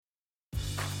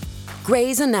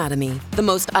Grey's Anatomy, the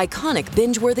most iconic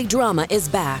binge-worthy drama, is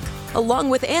back, along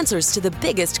with answers to the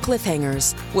biggest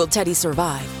cliffhangers. Will Teddy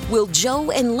survive? Will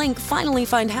Joe and Link finally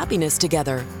find happiness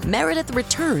together? Meredith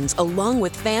returns along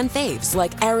with fan faves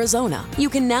like Arizona. You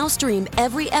can now stream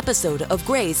every episode of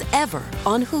Grey's ever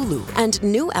on Hulu, and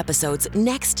new episodes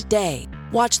next day.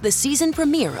 Watch the season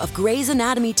premiere of Grey's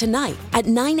Anatomy tonight at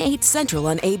 9/8 Central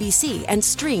on ABC and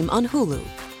stream on Hulu.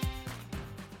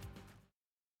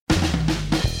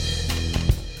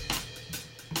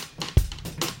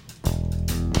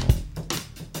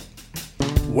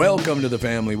 Welcome to the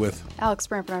family with Alex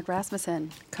Brandt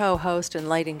Rasmussen, co-host and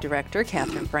lighting director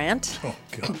Catherine Brandt. oh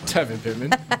god, Tevin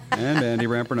Pittman. And Andy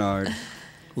Rampernard.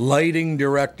 lighting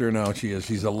director. Now she is.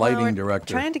 She's a lighting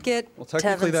director. Trying to get Well,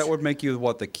 technically Tevin's- that would make you,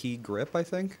 what, the key grip, I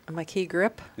think? my key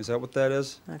grip. Is that what that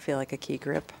is? I feel like a key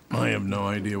grip. I have no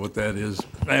idea what that is.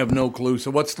 I have no clue.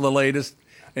 So what's the latest?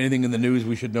 Anything in the news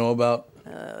we should know about?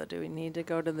 Do we need to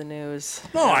go to the news?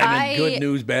 No, I mean I- good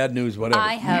news, bad news, whatever.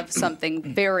 I have something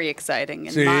very exciting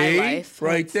in See? my life.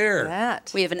 Right there.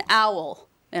 That. We have an owl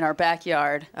in our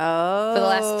backyard. For the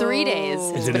last 3 days,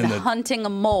 it's it been in the- hunting a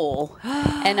mole.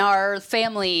 And our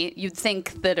family, you'd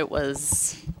think that it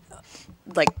was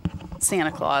like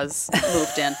Santa Claus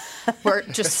moved in. We're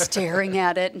just staring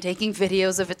at it and taking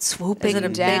videos of it swooping Is it a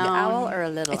down. big owl or a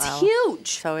little It's owl?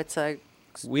 huge. So it's a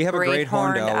We have a great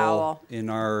horned horned owl in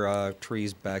our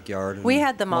tree's backyard. and We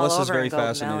had them all Melissa's over very in Golden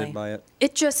fascinated Valley. by it.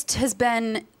 It just has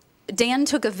been. Dan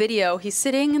took a video. He's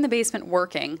sitting in the basement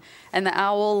working, and the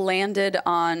owl landed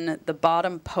on the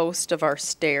bottom post of our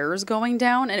stairs going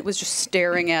down, and it was just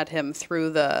staring at him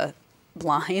through the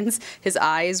blinds. His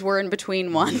eyes were in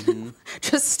between one,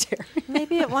 just staring.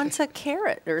 maybe it wants a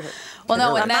carrot or Well,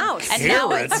 no, a and then, mouse. and now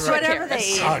Carrots? it's whatever they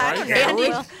eat. I don't know. Andy,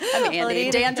 Well, I mean, Andy,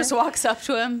 eat Dan it. just walks up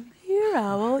to him. Here,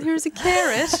 owl. Here's a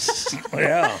carrot.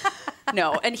 Yeah.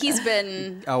 No, and he's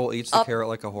been. Owl eats the carrot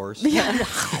like a horse.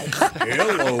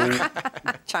 Hello.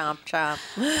 Chomp, chomp.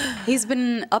 He's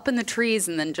been up in the trees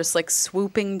and then just like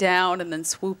swooping down and then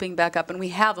swooping back up. And we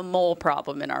have a mole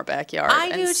problem in our backyard. I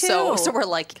and do So too. we're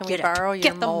like, Can we get it, borrow your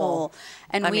get the mole? mole.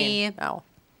 And Oh.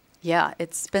 yeah,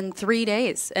 it's been 3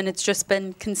 days and it's just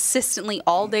been consistently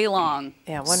all day long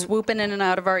Yeah, swooping in and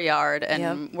out of our yard. And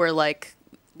Yep. we're like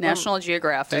National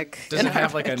Geographic. Does it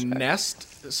have like a nest,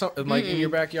 like in your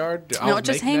backyard? Do No, owls it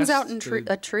just make hangs out nests, in or-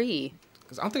 a tree.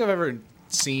 'cause I don't think I've ever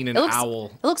seen an It looks-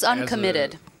 owl. it looks as a-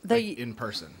 uncommitted. like, in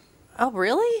person. Oh,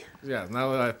 really? Yeah,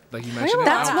 now that like you mentioned, Really? it,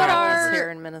 That's I what don't our- think Here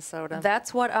in Minnesota.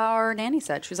 That's what our nanny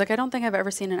said. She was like, I don't think I've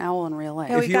ever seen an owl in real life.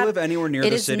 Yeah, we If you got- live anywhere near It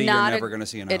the is city, you're not never going to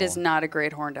see an owl. It is not a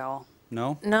great horned owl.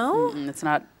 No? No? It's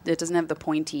not. It doesn't have the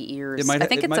pointy ears. It might, I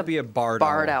think it it's might be a barred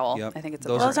barred owl. Yep. I think it's a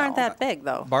Those barred Those aren't owl. that big,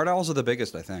 though. Barred owls are the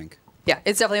biggest, I think. Yeah,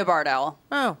 it's definitely a barred owl.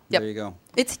 Oh. Yep. There you go.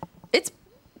 It's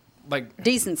like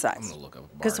decent I'm size. gonna look up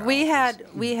a Because barred we owl,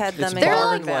 had It's them in They're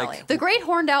Golden like- Valley. The great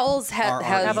horned owls Are- have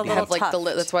have a little like tuft.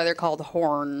 that's why they're called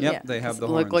horn. Yep, Yeah. they have the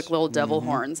Look horns. like little devil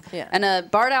horns. Yeah. And a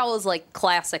barred owl is like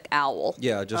classic owl.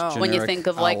 Yeah, just generic When you think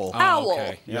of like owl. owl,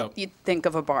 okay. Yep. you think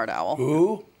of a barred owl.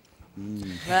 Who?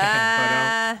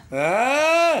 Ah.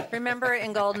 Ah! Remember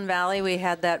in Golden Valley, we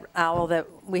had that owl that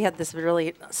we had this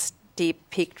really steep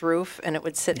peaked roof, and it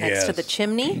would sit next to Yes. the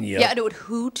chimney. Yep. Yeah, and it would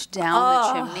hoot down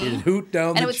the chimney. It'd hoot down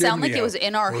And the it would sound like chimney it was out.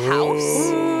 in our house.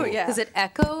 Ooh, yeah. Because it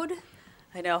echoed.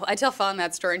 I know. I tell Fawn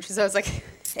that story, and she's always like,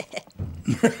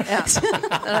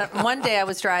 One day I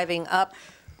was driving up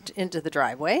into the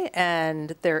driveway,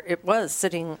 and there it was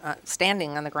sitting,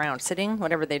 standing on the ground, sitting,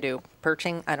 whatever they do,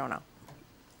 perching, I don't know.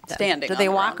 standing. Do on they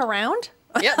the walk ground. around?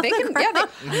 Yeah, they can. Yeah,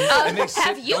 they, And they sit,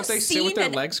 have you don't they sit seen with their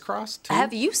an- legs crossed? Too?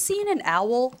 Have you seen an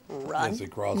owl run? As they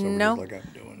cross over No. just like I'm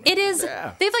doing. It is.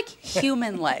 Yeah. They have like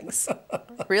human legs.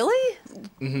 Really?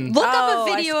 Look up Oh,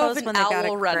 a I video of suppose an when they gotta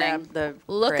owl grab running. the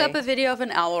Look prey. up a video of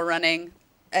an owl running,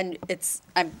 and it's.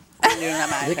 I'm doing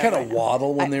my They kind of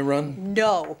waddle when they run.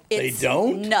 No, it's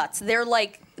don't? nuts. They're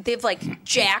like they've like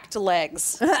jacked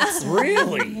legs. It's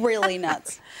Really? really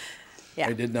nuts. Yeah.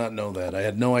 I did not know that. I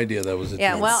had no idea that was a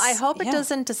Yeah, thing. well, I hope it yeah.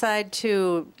 doesn't decide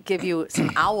to give you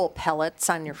some owl pellets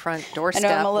on your front I doorstep know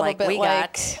I'm a little like bit we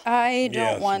like got. I don't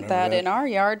Yes, want remember that that? in our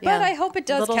yard, but Yeah. I hope it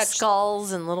does little catch.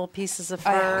 skulls and little pieces of fur.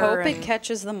 I hope it and-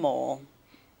 catches the mole.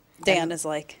 Dan is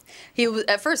like, he was,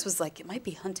 at first was like, it might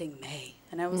be hunting May,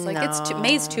 and I was like, it's too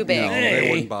May's too big. No, they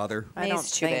wouldn't bother. I May's don't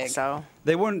too think big. so.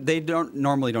 They wouldn't. They don't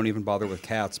normally don't even bother with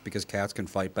cats because cats can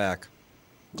fight back.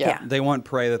 Yeah. They want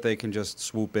prey that they can just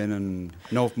swoop in and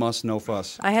no muss, no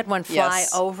fuss. I had one fly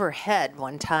Yes. overhead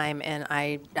one time, and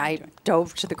I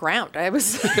dove to the ground. I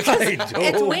was. I Its dove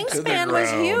to the wingspan was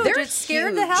ground. huge. They're it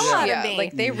scared the hell out yeah, of me.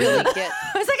 like they really get.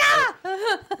 I was like, ah!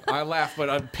 I laugh, but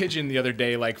a pigeon the other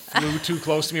day like flew too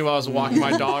close to me while I was walking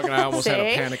my dog, and I almost had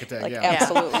a See? panic attack. Like, Yeah.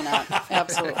 absolutely not.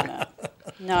 Absolutely not.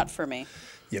 Not for me.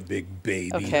 You big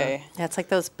baby. Okay. Yeah, it's like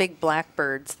those big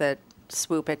blackbirds that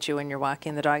swoop at you when you're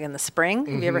walking the dog in the spring.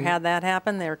 Have you ever had that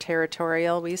happen? They're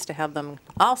territorial. We used to have them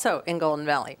also in Golden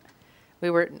Valley. We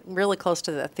were really close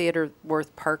to the Theodore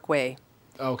Worth Parkway.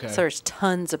 Okay. So there's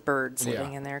tons of birds Yeah.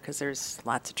 living in there because there's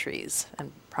lots of trees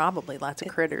and probably lots of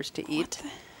critters to eat.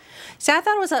 See, I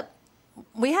thought it was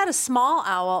we had a small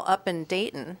owl up in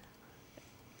Dayton.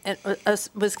 It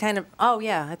was kind of,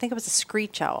 I think it was a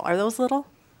screech owl. Are those little?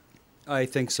 I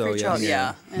think so, Screech owl, yes.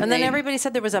 yeah. And then everybody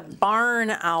said there was a barn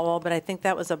owl, but I think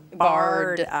that was a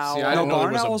barred Barred. owl. See, I No, didn't know there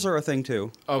barn was a- owls are a thing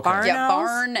too. Okay. Barn Yeah, owls?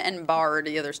 barn and barred.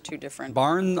 Yeah, there's two different.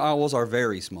 Barn owls are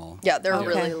very small. Yeah, they're Okay.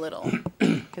 really little.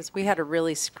 Because we had a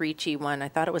really screechy one. I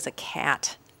thought it was a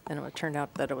cat, and it turned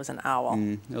out that it was an owl.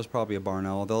 It was probably a barn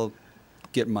owl. They'll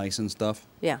get mice and stuff.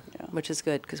 Yeah, which is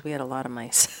good because we had a lot of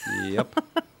mice. Yep.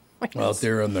 Out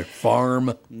there on the farm.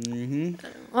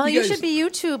 Well, You you guys- should be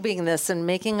YouTubing this and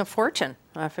making a fortune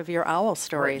off of your owl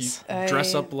stories. You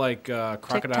dress up like Crocodile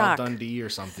TikTok. Dundee or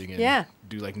something and Yeah.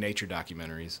 do like nature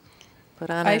documentaries. Put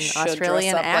on I an should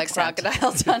Australian dress up accent. like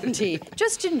Crocodile Dundee.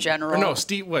 Just in general. Or no,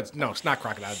 Steve. What? No, it's not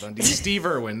Crocodile Dundee. Steve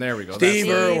Irwin. There we go. Steve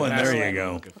That's- Irwin, that's there what you I'm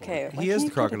go. looking for. Okay. He is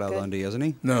the Crocodile Dundee, isn't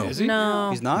he? No. Is he?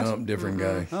 No. He's not? No, different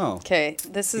guy. Oh. Okay,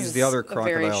 this is He's the other a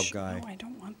very crocodile guy. No, I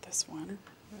don't want this one.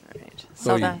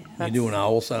 So you that's, doing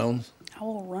owl sounds?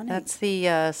 Owl running. that's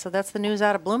the news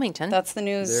out of Bloomington. That's the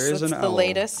news. There is That's an the owl.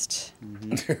 latest.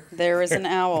 There is an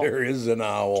owl. There is an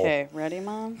owl. Okay, ready,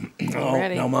 Mom? Oh,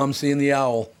 ready. now Mom's seeing the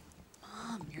owl.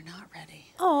 Mom, you're not ready.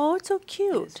 Oh, it's so It's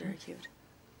cute. very cute.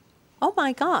 Oh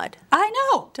my God, I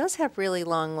know. it does have really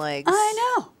long legs.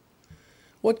 I know.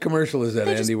 What commercial is that,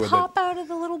 They Andy, just where pop out of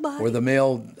the little body. where the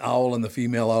male owl and the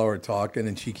female owl are talking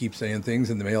and she keeps saying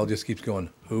things and the male just keeps going,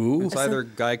 who? It's either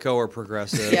Geico or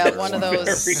Progressive. Yeah, or one of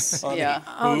those. Yeah,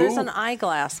 Oh, there's Who? an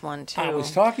eyeglass one too. I was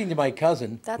talking to my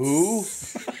cousin. that's Who?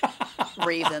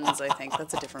 ravens. I think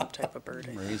that's a different type of bird.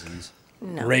 Raisins.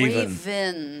 No. Raven.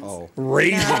 Ravens. Oh.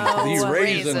 Raisin. No, These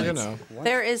raisin. raisins. You know.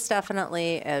 There is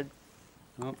definitely a.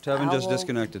 Oh, Tevin just Owl.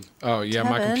 disconnected. Oh yeah,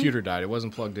 my Kevin? computer died. It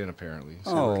wasn't plugged in apparently.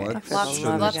 So. Oh, Okay. that Lots,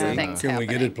 shouldn't lots of be. things Can we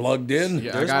get happening. it plugged in?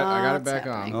 Yeah, I got it lots back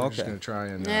happening. on. I'm just Okay. gonna try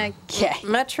and. Okay.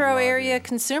 Metro area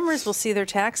consumers will see their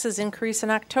taxes increase in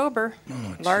October,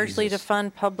 largely to Jesus.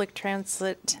 fund public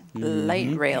transit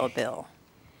light rail bill.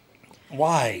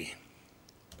 Why?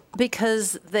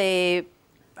 Because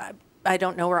I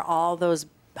don't know where all those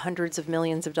hundreds of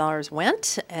millions of dollars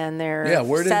went, and they're Yeah,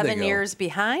 where did they 7 go? years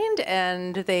behind,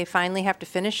 and they finally have to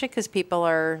finish it because people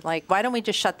are like, why don't we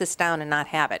just shut this down and not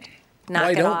have it? Knock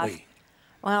Why it don't off. we?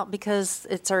 Well, because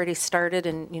it's already started,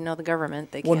 and the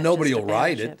government, they Well, can't nobody just will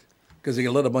ride abandon it because they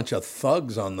can let a bunch of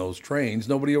thugs on those trains.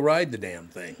 Nobody will ride the damn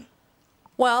thing.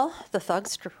 Well, the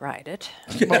thugs ride it.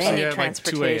 Yeah. They need Yeah, like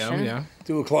 2 a.m. Yeah.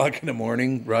 2:00 in the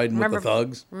morning, riding with the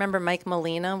thugs. Remember Mike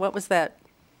Molina? What was that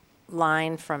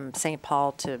line from St.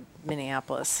 Paul to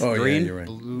Minneapolis? Oh, Green? yeah, you're right.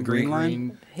 Blue, Green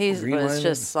line? He Green was line?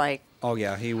 just like Oh,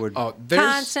 yeah, he would. Oh, there's.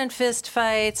 constant fist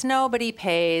fights. Nobody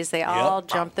pays. They all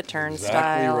jump the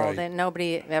turnstile. right.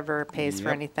 Nobody ever pays for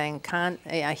Yep. anything.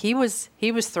 Yeah, he was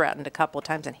threatened a couple of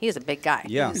times, and he is a big guy.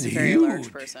 Yeah. He's a very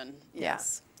large person. Yeah.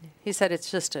 Yes. He said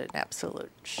it's just an absolute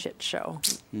shit show.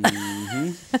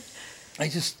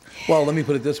 Well, let me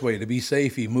put it this way. To be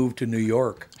safe, he moved to New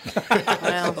York.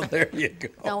 Well, There you go.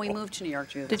 No, we moved to New York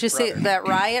too. did you see that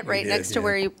riot right did, next to yeah.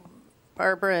 where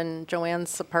Barbara and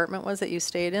Joanne's apartment was that you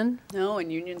stayed in? No, in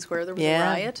Union Square there was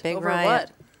Yeah, a riot. big Over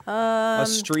riot. what? A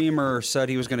streamer said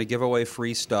he was going to give away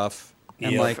free stuff.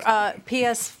 And Yep. like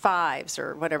PS5s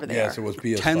or whatever they Yes, are. it was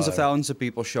PS5. tens of thousands of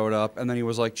people showed up. And then he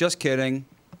was like, just kidding.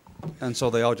 And so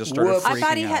they all just started Whoops.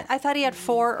 freaking out. I thought he had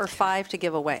 4 or 5 to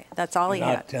give away. That's all he Not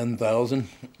had. 10,000.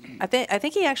 I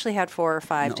think he actually had 4 or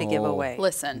 5 to give No. away.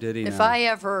 Listen, Did he if now? I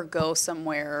ever go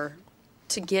somewhere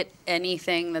to get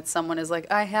anything that someone is like,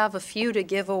 I have a few to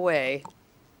give away,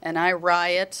 and I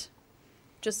riot,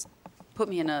 just put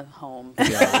me in a home.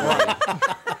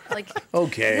 Like,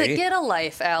 Okay. get a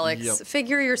life, Alex. Yep.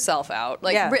 Figure yourself out.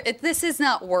 Like, Yeah. this is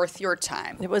not worth your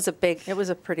time. It was a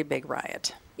pretty big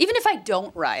riot. Even if I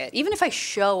don't riot, even if I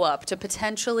show up to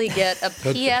potentially get a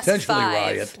PS5, Potentially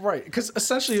riot. Right, because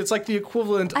essentially it's like the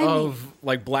equivalent I mean- of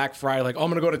like Black Friday. Like, oh, I'm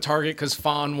gonna go to Target because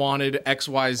Fawn wanted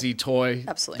XYZ toy.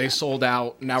 Absolutely They not. sold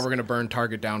out. Now we're gonna burn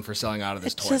Target down for selling out of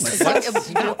this toy. Just Like, so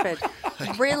stupid.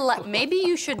 maybe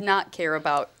you should not care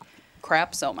about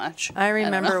crap so much. I don't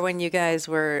remember know. when you guys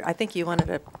were, I think you wanted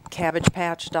a Cabbage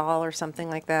Patch doll or something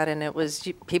like that, and it was,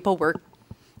 people were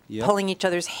Yep. pulling each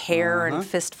other's hair and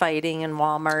fist fighting in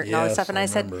Walmart and all this Yes, stuff. And I I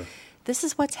said, remember. this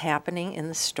is what's happening in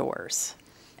the stores.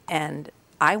 And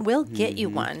I will get you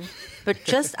one, but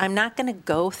just I'm not going to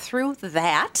go through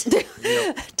that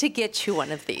to get you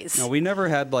one of these. No, we never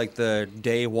had like the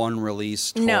day one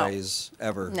release No. toys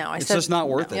ever. No, I it's said just not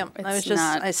worth it. Yep, I was It's just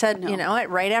not- I said, no. you know,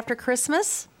 right after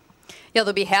Christmas. Yeah,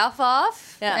 they'll be half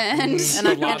off. Yeah. And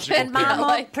And mom will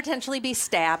Like- potentially be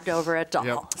stabbed over a doll.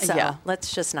 Yep. So Yeah.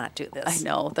 let's just not do this. I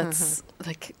know that's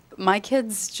like my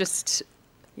kids just.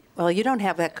 Well, you don't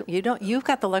have that. You've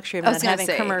got the luxury of I not was gonna having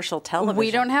say, commercial television.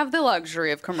 We don't have the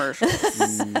luxury of commercials.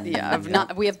 Yeah, of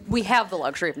not. We have the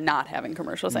luxury of not having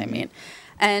commercials. I mean,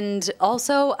 and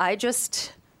also I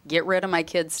just get rid of my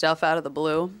kids' stuff out of the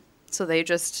blue, so they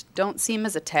just don't seem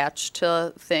as attached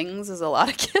to things as a lot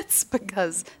of kids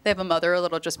because they have a mother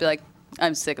that'll just be like,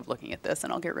 "I'm sick of looking at this,"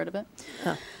 and I'll get rid of it.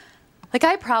 Like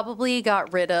I probably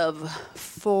got rid of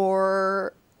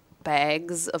 4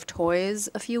 bags of toys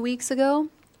a few weeks ago.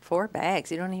 4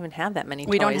 bags. You don't even have that many.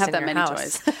 We don't toys have in that your many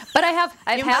house. toys, but I have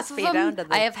You half must of be them. down to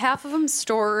the- I have half of them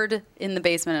stored in the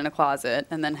basement in a closet,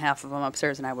 and then half of them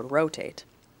upstairs, and I would rotate.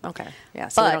 Okay. Yeah.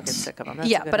 So But we don't get sick of them. That's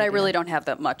a yeah, good but I idea. really don't have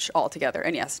that much altogether.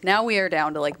 And yes, now we are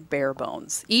down to like bare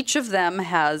bones. Each of them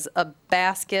has a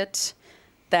basket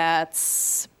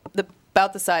that's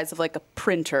about the size of like a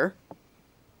printer,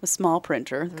 a small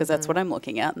printer, because that's what I'm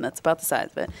looking at, and that's about the size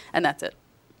of it, and that's it.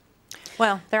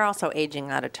 Well, they're also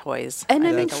aging out of toys. And I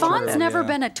mean, think a little Fawn's bit, never yeah.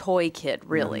 been a toy kid,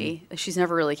 really. She's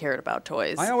never really cared about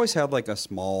toys. I always had like a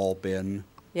small bin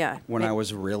Yeah. when I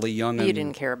was really young. You and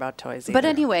didn't care about toys either. But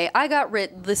anyway, I got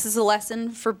rid. This is a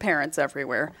lesson for parents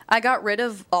everywhere. I got rid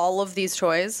of all of these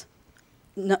toys.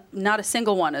 Not a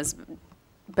single one has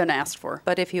been asked for.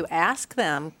 But if you ask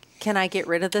them, can I get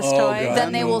rid of this Oh, toy? God.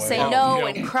 Then they no will way. say Oh, no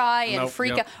nope. and cry and Nope,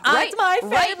 freak yep. out. That's my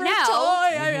favorite right now,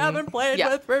 toy I haven't played Yeah.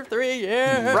 with for 3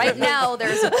 years. Right now,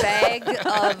 there's a bag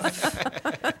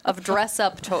of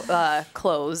dress-up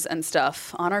clothes and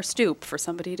stuff on our stoop for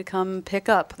somebody to come pick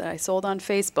up that I sold on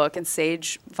Facebook. And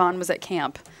Sage Vaughn was at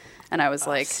camp, and I was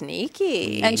like,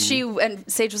 Sneaky. and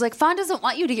Sage was like, Fawn doesn't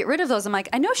want you to get rid of those. I'm like,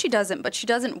 I know she doesn't, but she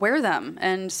doesn't wear them.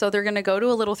 And so they're going to go to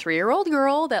a little 3-year-old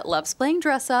girl that loves playing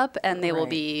dress up, and they will Right.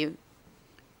 be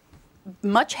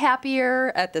much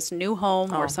happier at this new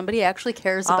home where somebody actually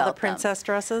cares All about the them. princess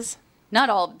dresses? Not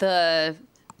all, the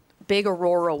big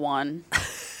Aurora one.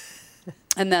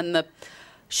 And then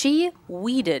she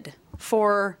weeded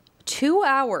for 2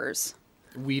 hours.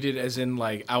 Weeded as in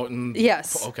like out in.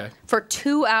 Yes. Okay. For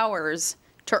 2 hours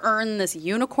to earn this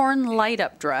unicorn light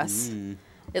up dress.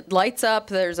 It lights up.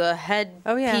 There's a head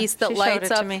Oh, yeah. piece that She showed lights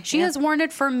it to up. me. She Yeah. has worn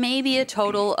it for maybe a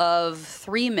total of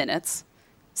 3 minutes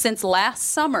since last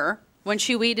summer when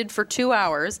she weeded for 2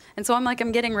 hours. And so I'm like,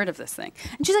 I'm getting rid of this thing.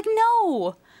 And she's like,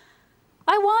 no,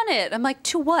 I want it. I'm like,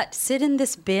 to what? Sit in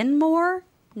this bin more?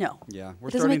 No. Yeah, we're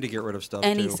It doesn't starting make to get rid of stuff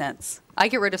any too. sense. I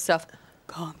get rid of stuff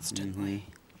constantly.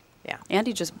 Yeah.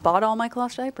 Andy just bought all my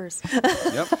cloth diapers.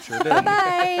 Yep, sure did.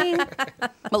 Bye.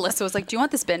 Melissa was like, "Do you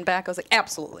want this bin back?" I was like,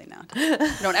 "Absolutely not.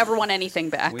 I don't ever want anything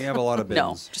back. We have a lot of No,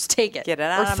 bins. just take it. Get it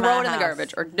out or of throw my it in the house.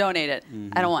 garbage or donate it.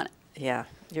 I don't want it." Yeah.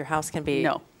 Your house can be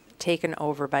No. taken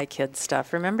over by kids'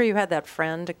 stuff. Remember you had that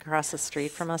friend across the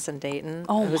street from us in Dayton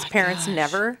Oh, whose my parents gosh.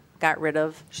 never got rid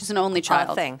of She's an only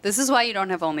child. thing. This is why you don't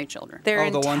have only children. their Oh,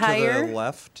 the one to entire the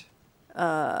left.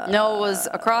 No, it was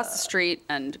across the street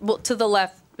and to the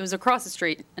left. It was across the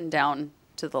street and down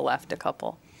to the left a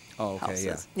couple. Oh, okay,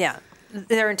 houses. Yeah.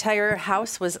 Their entire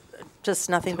house was just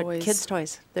nothing but Toys. kids'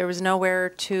 toys. There was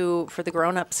nowhere for the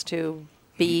grown-ups to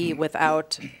be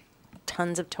without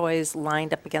tons of toys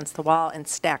lined up against the wall and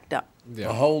stacked up.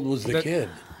 Yeah. How old was the That- kid?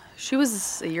 She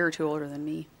was a year or two older than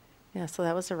me. Yeah, so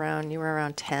that was you were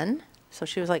around 10. So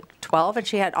she was like 12, and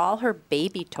she had all her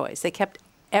baby toys. They kept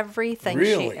everything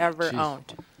Really? she ever Jeez.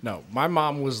 owned. No, my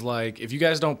mom was like, if you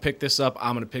guys don't pick this up,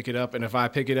 I'm going to pick it up. And if I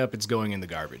pick it up, it's going in the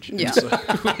garbage. Yeah. So-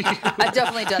 I've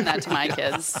definitely done that to my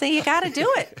kids. So you got to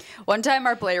do it. One time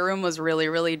our playroom was really,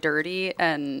 really dirty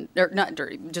or not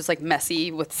dirty, just like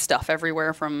messy with stuff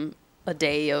everywhere from a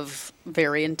day of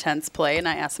very intense play. And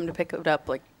I asked them to pick it up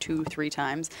like 2-3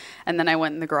 times. And then I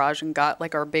went in the garage and got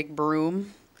like our big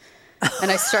broom.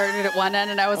 And I started at one end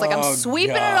and I was like, I'm Oh,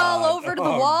 sweeping it all God. over to the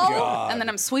Oh, wall. God. And then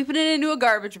I'm sweeping it into a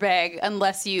garbage bag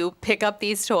unless you pick up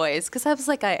these toys. Because I was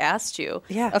like, I asked you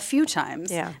Yeah. a few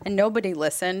times. Yeah. And nobody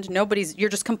listened. You're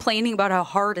just complaining about how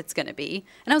hard it's going to be.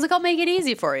 And I was like, I'll make it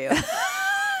easy for you.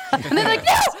 And they're like,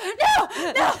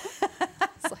 no.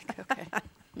 It's like, okay.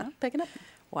 No, pick it up.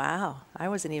 Wow, I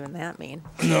wasn't even that mean.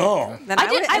 No. Then I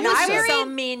did- I was was very- so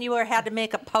mean you had to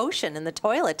make a potion in the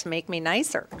toilet to make me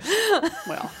nicer.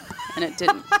 Well, and it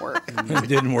didn't work. It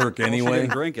didn't work She anyway.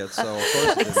 didn't drink it, so of course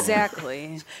it didn't work.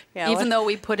 Exactly. Yeah, Even though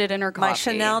we put it in her coffee. My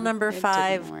Chanel number it didn't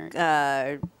 5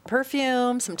 work.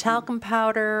 perfume, some talcum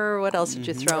powder. What else did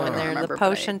you throw in I there? The remember,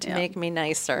 potion but, to yeah. make me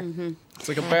nicer. It's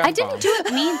like a bath I didn't bomb. do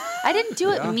it mean. I didn't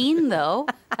do it mean though.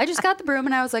 I just got the broom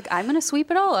and I was like, I'm going to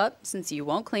sweep it all up since you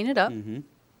won't clean it up. And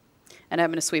I'm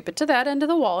going to sweep it to that end of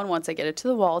the wall. And once I get it to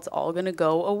the wall, it's all going to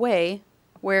go away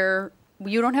where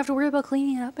you don't have to worry about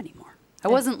cleaning it up anymore. I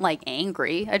wasn't like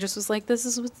angry. I just was like,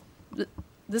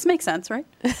 this makes sense, right?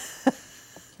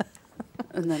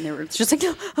 And then they were just like,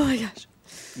 oh my gosh.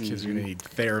 Kids are gonna need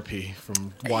therapy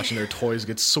from watching their toys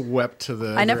get swept to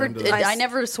the. I never, other end of the- I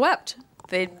never swept.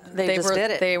 They just were,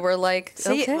 did it. They were like,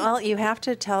 See, okay. well, you have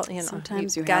to tell,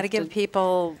 Sometimes you got to have give to-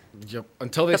 people Yep.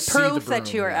 Until they the see proof the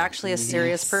that you are broom. actually a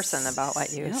serious person about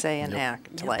what you say and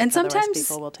act like. and Otherwise sometimes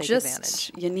people will take just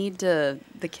advantage. you need to.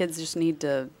 The kids just need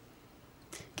to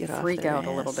Get off freak their out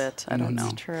a little ass. bit. I don't know.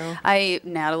 That's true.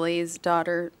 Natalie's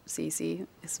daughter, Cece,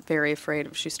 is very afraid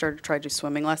of. She started to try to do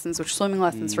swimming lessons, which swimming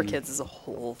lessons for kids is a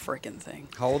whole freaking thing.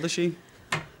 How old is she?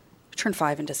 She turned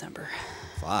 5 in December.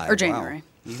 5. Or January.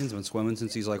 Wow. Ethan's been swimming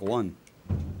since he's like 1.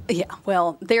 Yeah,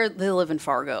 well, they live in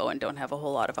Fargo and don't have a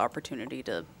whole lot of opportunity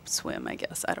to swim, I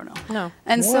guess. I don't know. No.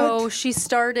 And so she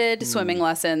started swimming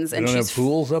lessons, and don't have she's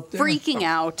pools up there? freaking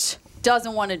out.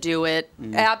 Doesn't want to do it.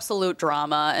 Absolute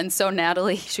drama. And so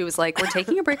Natalie, she was like, we're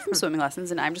taking a break from swimming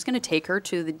lessons, and I'm just going to take her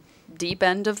to the deep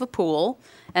end of a pool,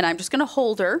 and I'm just going to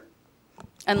hold her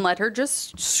and let her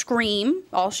just scream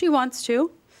all she wants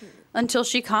to until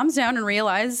she calms down and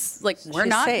realizes, like, we're She's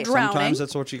not safe. drowning. Sometimes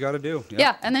that's what you got to do. Yep.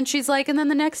 Yeah, and then she's like, and then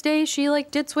the next day she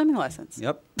like did swimming lessons.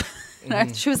 Yep.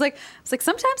 She was like, I was like,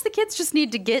 sometimes the kids just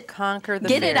need to Conquer the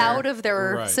get it fear. out of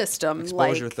their Right. system.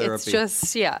 Exposure like therapy. it's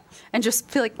just and just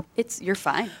feel like you're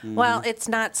fine. Well, it's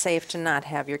not safe to not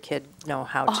have your kid know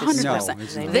how to 100%. swim. No,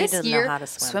 it's They not. need This to year, know how to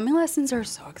swim. swimming lessons are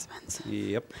so expensive.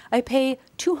 Yep. I pay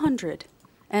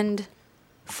 $240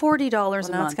 Well, a now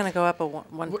it's month going to go up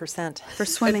 1%. for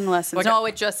swimming lessons. No,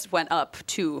 it just went up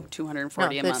to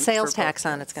 $240 a the month. sales for tax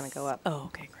both on it's going to go up. Oh,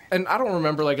 okay, great. And I don't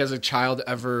remember, like, as a child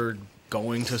ever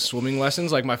going to swimming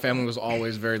lessons. Like, my family was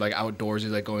always very, like, outdoorsy,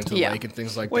 like going to the Yeah. lake and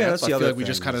things like Well, yeah, that. that's So the I feel other like we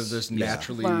just thing kind of is- just yeah.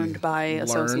 naturally Learned by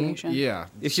association. Yeah.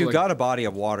 If So, you've like, got a body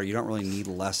of water, you don't really need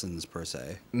lessons per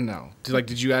se. No.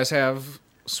 Did you guys have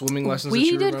swimming lessons? that We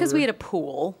you did because we had remember? a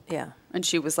pool. Yeah. And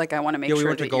she was like, I want to make Yeah, we sure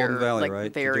went to that Golden you're Valley, like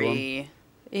right, to do 'em? very.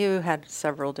 You had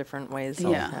several different ways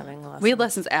of having lessons. We had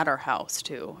lessons at our house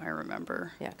too, I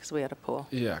remember. Yeah, because we had a pool.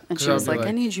 Yeah. And 'cause she I'd was be like,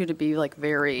 I need you to be like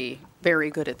very, very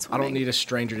good at I swimming. don't need a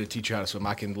stranger to teach you how to swim.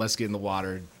 Let's get in the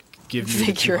water, give me the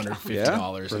Figure it out.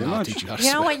 $250 pretty and I'll much. teach you how to You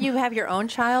swim. know, when you have your own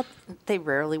child, they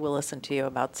rarely will listen to you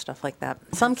about stuff like that.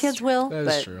 Some kids will, That is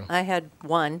but true. I had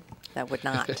one that would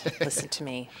not listen to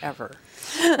me ever.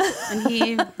 And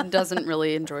he doesn't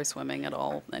really enjoy swimming at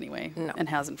all anyway, No. and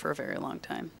hasn't for a very long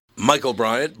time. Michael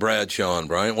Bryant, Bradshaw and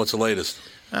Bryant, what's the latest?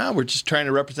 We're just trying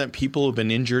to represent people who've been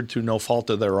injured through no fault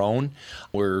of their own.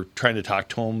 We're trying to talk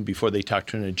to them before they talk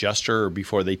to an adjuster or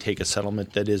before they take a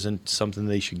settlement that isn't something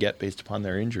they should get based upon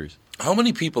their injuries. How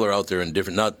many people are out there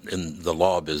not in the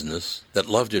law business, that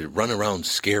love to run around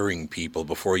scaring people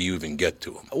before you even get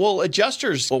to them? Well,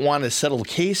 adjusters want to settle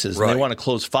cases and Right. they want to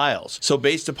close files. So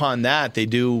based upon that, they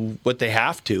do what they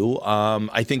have to.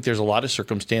 I think there's a lot of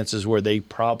circumstances where they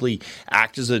probably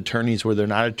act as attorneys where they're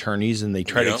not attorneys and they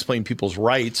try to Yeah. explain people's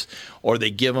rights, or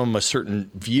they give them a certain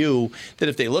view that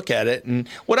if they look at it, and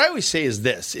what I always say is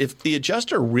this: if the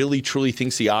adjuster really truly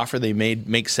thinks the offer they made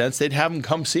makes sense, they'd have them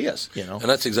come see us. And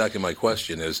that's exactly my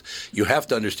question is, you have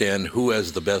to understand who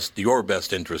has your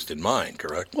best interest in mind,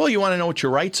 correct? Well, you want to know what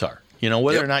your rights are.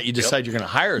 Whether Yep, or not you decide yep. you're going to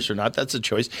hire us or not, that's a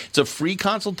choice. It's a free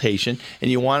consultation,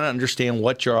 and you want to understand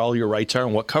what all your rights are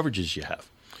and what coverages you have.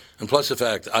 And plus the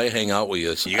fact I hang out with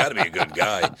you, so you got to be a good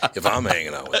guy if I'm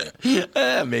hanging out with you.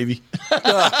 Maybe.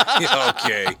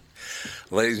 Okay.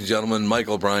 Ladies and gentlemen,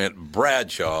 Michael Bryant,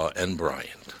 Bradshaw and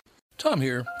Bryant. Tom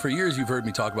here. For years, you've heard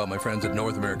me talk about my friends at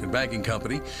North American Banking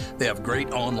Company. They have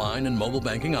great online and mobile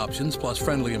banking options, plus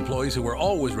friendly employees who are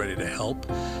always ready to help.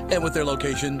 And with their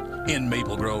location in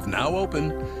Maple Grove now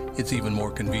open, it's even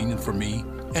more convenient for me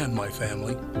and my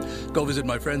family. Go visit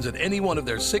my friends at any one of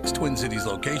their 6 Twin Cities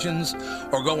locations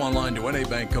or go online to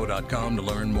nabankco.com to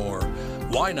learn more.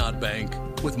 Why not bank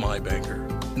with my banker?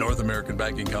 North American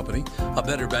Banking Company, a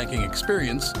better banking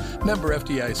experience, member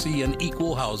FDIC, and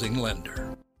equal housing lender.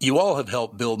 You all have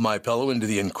helped build MyPillow into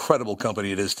the incredible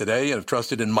company it is today and have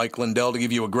trusted in Mike Lindell to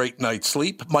give you a great night's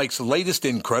sleep. Mike's latest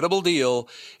incredible deal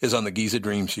is on the Giza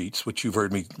Dream Sheets, which you've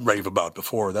heard me rave about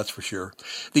before, that's for sure.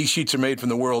 These sheets are made from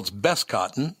the world's best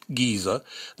cotton, Giza.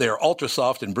 They are ultra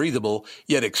soft and breathable,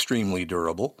 yet extremely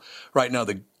durable. Right now,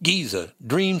 the Giza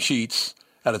Dream Sheets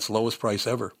at its lowest price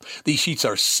ever. These sheets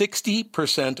are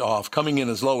 60% off, coming in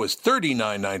as low as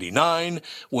 $39.99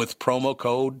 with promo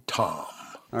code TOM.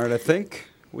 All right, I think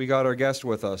we got our guest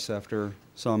with us after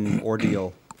some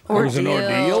ordeal. It was an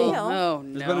ordeal? Oh,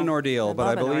 no. It's been an ordeal, but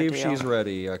I love an believe ordeal. she's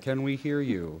ready. Can we hear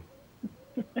you?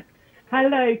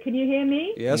 Hello, can you hear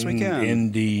me? Yes, we can.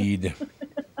 Indeed.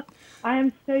 I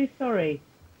am so sorry.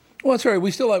 Well, that's all right.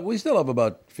 We still have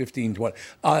about 15, 20.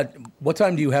 What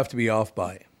time do you have to be off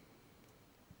by?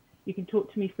 You can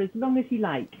talk to me for as long as you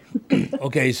like.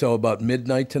 Okay, so about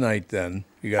midnight tonight then.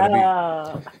 You got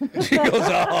to be... She goes,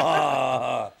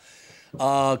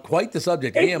 quite the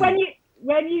subject. It's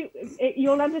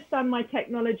you'll understand my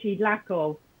technology lack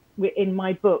of in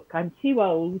my book. I'm too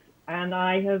old, and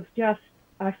I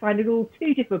find it all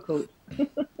too difficult.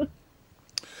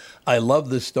 I love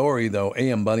this story, though.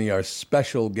 A.M. Bunny, our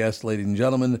special guest, ladies and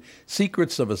gentlemen,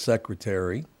 Secrets of a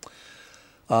Secretary.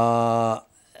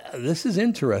 This is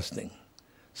interesting.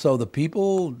 So the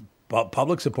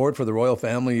public support for the royal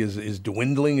family is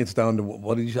dwindling. It's down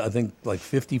to, I think, like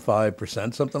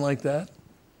 55%, something like that?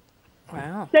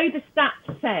 Wow. So the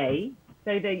stats say,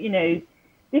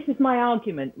 this is my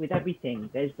argument with everything.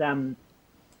 There's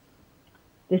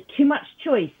too much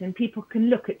choice, and people can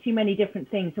look at too many different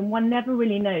things, and one never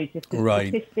really knows if the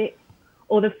statistics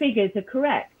or the figures are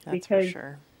correct. That's because for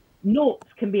sure. noughts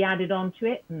can be added onto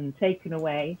it and taken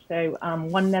away. So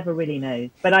one never really knows.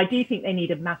 But I do think they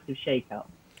need a massive shake-up.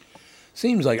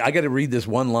 Seems like I got to read this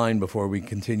one line before we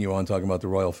continue on talking about the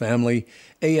royal family.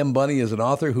 A.M. Bunny is an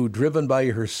author who, driven by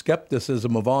her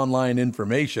skepticism of online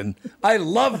information, I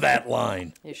love that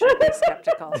line. You should be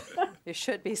skeptical. You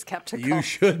should be skeptical. You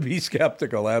should be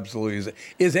skeptical, absolutely.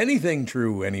 Is anything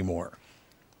true anymore?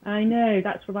 I know.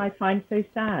 That's what I find so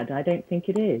sad. I don't think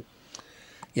it is.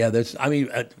 Yeah,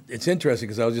 it's interesting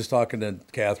because I was just talking to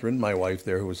Catherine, my wife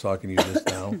there, who was talking to you just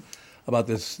now, about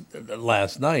this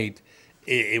last night.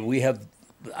 We have,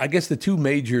 I guess, the two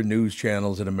major news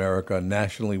channels in America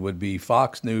nationally would be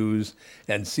Fox News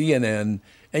and CNN,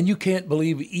 and you can't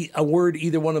believe a word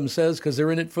either one of them says because they're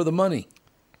in it for the money.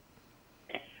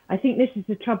 I think this is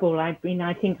the trouble. I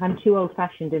think I'm too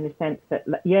old-fashioned in the sense that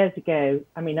years ago,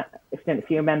 I don't know if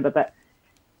you remember, but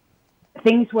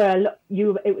things were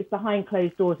it was behind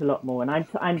closed doors a lot more. And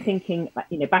I'm thinking,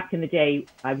 back in the day,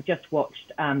 I've just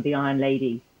watched The Iron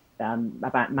Lady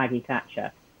about Maggie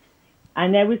Thatcher.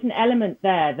 And there was an element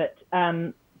there that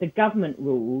the government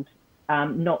ruled,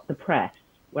 not the press,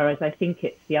 whereas I think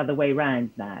it's the other way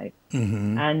round now.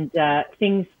 Mm-hmm. And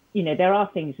things, there are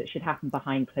things that should happen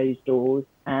behind closed doors,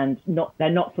 and they're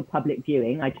not for public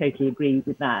viewing. I totally agree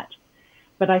with that.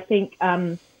 But I think,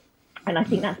 and I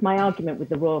think that's my argument with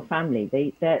the royal family.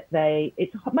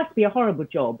 It must be a horrible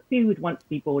job. Who would want to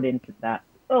be born into that?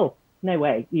 Oh, no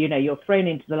way. You're thrown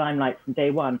into the limelight from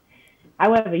day one.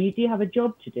 However, you do have a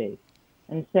job to do.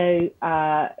 And so,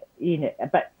 and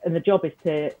the job is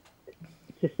to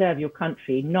serve your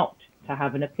country, not to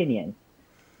have an opinion.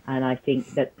 And I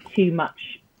think that too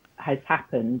much has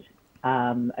happened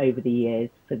over the years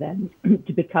for them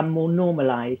to become more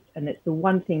normalised. And it's the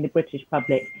one thing the British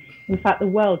public, in fact, the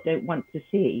world don't want to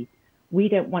see. We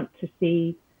don't want to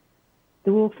see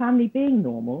the royal family being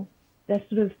normal. They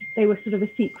were sort of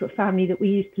a secret family that we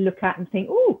used to look at and think,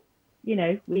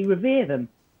 we revere them.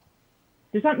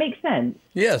 Does that make sense?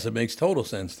 Yes, it makes total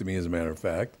sense to me, as a matter of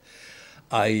fact.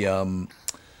 Well,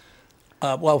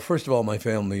 first of all, my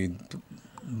family,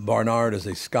 Barnard is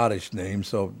a Scottish name,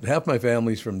 so half my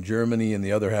family's from Germany and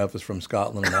the other half is from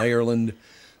Scotland and Ireland.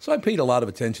 So I paid a lot of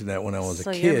attention to that when I was a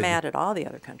kid. So you're mad at all the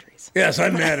other countries. Yes,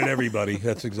 I'm mad at everybody.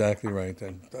 That's exactly right. So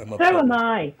am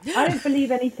I. I don't believe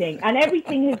anything. And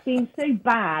everything has been so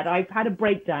bad, I've had a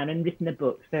breakdown and written a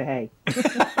book, so hey.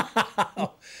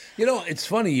 It's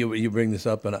funny you bring this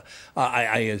up, and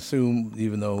I assume,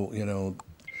 even though,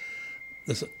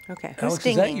 this, okay. Alex, Who's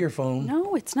dinging? Is that your phone?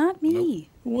 No, it's not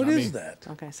me. Nope. What is that?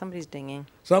 Okay, somebody's dinging.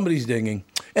 Somebody's dinging.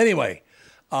 Anyway,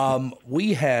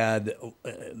 we had,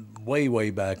 way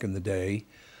back in the day,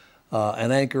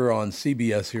 an anchor on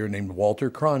CBS here named Walter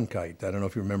Cronkite. I don't know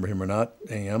if you remember him or not,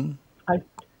 A.M.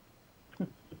 Do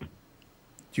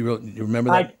you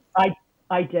remember that?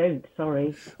 I don't,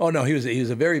 sorry. Oh, no, he was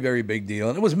a very, very big deal.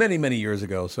 And it was many, many years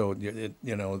ago, so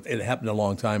it happened a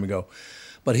long time ago.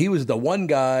 But he was the one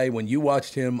guy, when you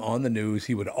watched him on the news,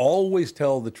 he would always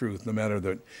tell the truth, no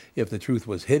matter if the truth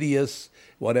was hideous,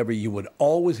 whatever, you would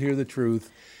always hear the truth.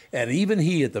 And even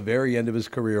he, at the very end of his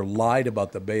career, lied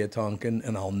about the Bay of Tonkin,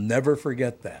 and I'll never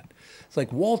forget that. It's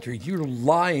like, Walter, you're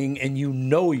lying, and you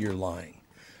know you're lying.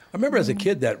 I remember as a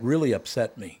kid, that really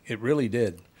upset me. It really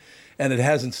did. And it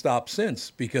hasn't stopped since,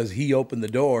 because he opened the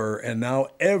door, and now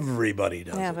everybody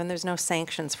does Yeah, it. when there's no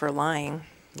sanctions for lying,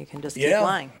 you can just keep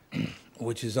lying.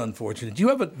 Which is unfortunate. Do you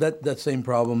have that same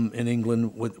problem in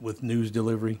England with news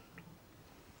delivery?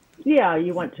 Yeah,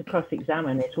 you want to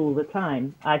cross-examine it all the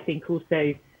time. I think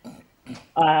also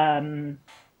one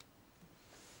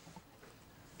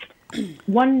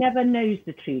never knows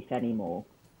the truth anymore.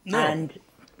 No. And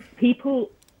people,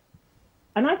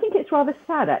 and I think it's rather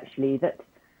sad actually that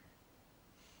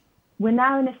we're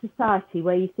now in a society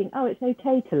where you think, oh, it's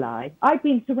okay to lie. I've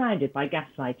been surrounded by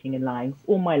gaslighting and lying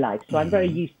all my life, so I'm very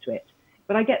used to it.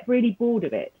 But I get really bored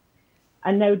of it.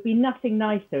 And there would be nothing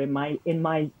nicer in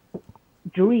my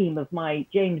dream of my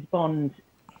James Bond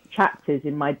chapters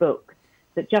in my book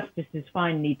that justice is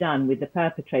finally done with the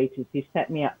perpetrators who set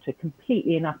me up to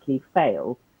completely and utterly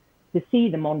fail, to see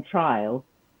them on trial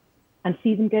and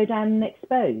see them go down and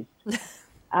exposed.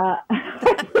 I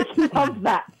just love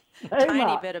that so Tiny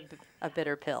much. bit of a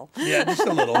bitter pill. Yeah, just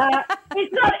a little.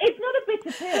 It's not a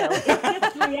bitter pill. It's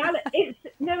just reality.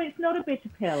 It's not a bitter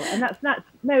pill, and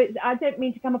I don't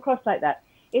mean to come across like that.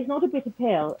 It's not a bitter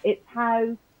pill. It's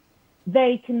how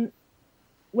they can,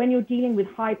 when you're dealing with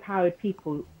high-powered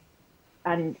people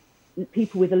and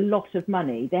people with a lot of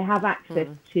money, they have access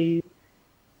to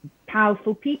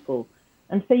powerful people,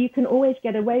 and so you can always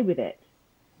get away with it.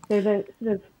 So the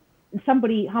sort of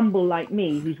somebody humble like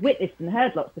me who's witnessed and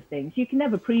heard lots of things, you can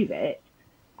never prove it.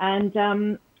 And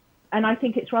I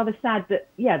think it's rather sad that,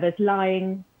 there's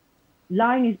lying.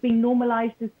 Lying is being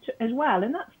normalized as well.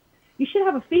 And you should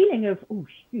have a feeling of, oh,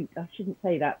 shoot, I shouldn't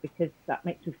say that because that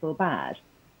makes me feel bad.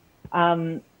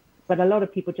 But a lot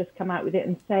of people just come out with it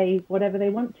and say whatever they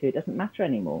want to. It doesn't matter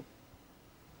anymore.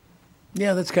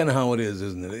 Yeah, that's kind of how it is,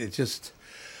 isn't it? It's just,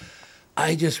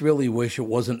 I just really wish it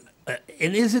wasn't.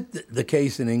 And is it the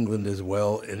case in England as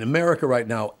well? In America right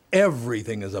now,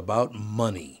 everything is about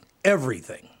money.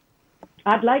 Everything.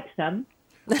 I'd like some.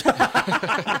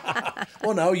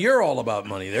 Well, now you're all about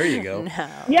money. There you go. No.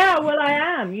 Yeah, well, I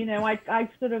am.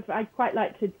 I'd quite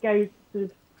like to go sort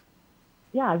of,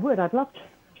 I would. I'd love to.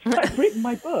 I've written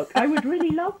my book. I would really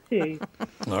love to.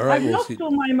 All right. I've lost all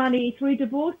my money through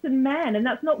divorce and men, and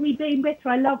that's not me being bitter.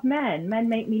 I love men. Men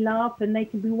make me laugh, and they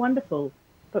can be wonderful.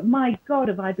 But my God,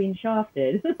 have I been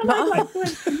shafted? I'd like to earn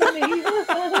some money.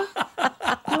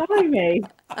 Blimey.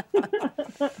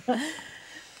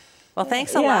 Well,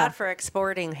 thanks a lot for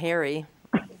exporting Harry.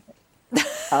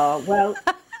 Oh, well,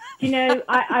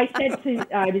 I said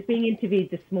I was being interviewed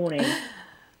this morning,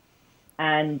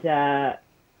 and the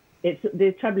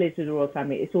trouble is with the royal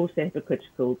family, it's also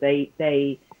hypocritical.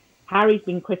 Harry's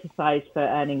been criticised for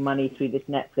earning money through this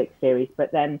Netflix series,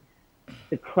 but then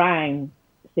the Crown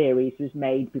series was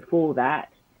made before that.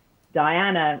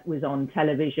 Diana was on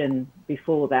television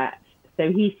before that. So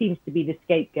he seems to be the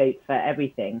scapegoat for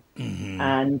everything. Mm-hmm.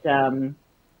 And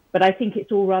but I think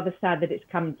it's all rather sad that it's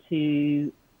come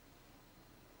to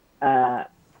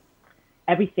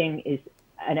everything is,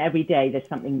 and every day there's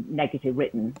something negative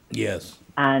written. Yes.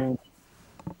 And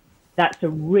that's a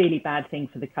really bad thing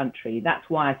for the country. That's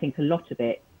why I think a lot of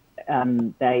it,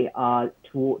 they are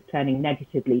turning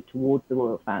negatively towards the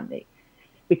royal family.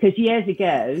 Because years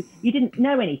ago, you didn't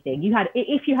know anything.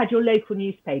 If you had your local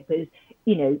newspapers,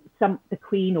 the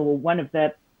Queen or one of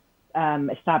the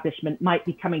establishment might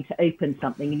be coming to open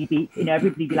something, and you'd be,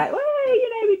 everybody'd be like,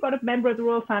 "Oh, we've got a member of the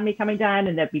royal family coming down,"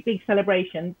 and there'd be big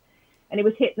celebrations, and it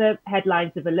would hit the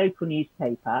headlines of a local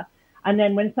newspaper. And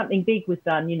then when something big was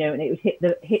done, and it would hit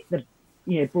the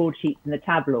broadsheets and the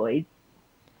tabloids,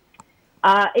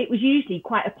 it was usually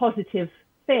quite a positive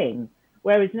thing.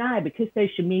 Whereas now, because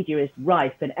social media is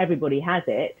rife and everybody has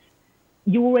it,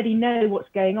 you already know what's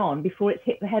going on before it's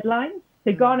hit the headlines.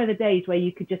 So gone are the days where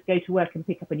you could just go to work and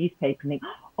pick up a newspaper and think,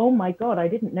 oh my God, I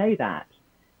didn't know that.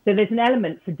 So there's an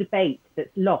element for debate that's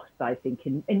lost, I think,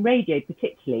 in radio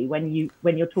particularly. When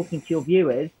you're talking to your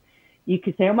viewers, you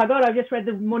could say, oh my God, I've just read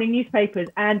the morning newspapers,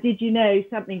 and did you know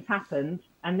something's happened?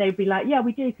 And they'd be like, yeah,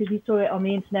 we do, because we saw it on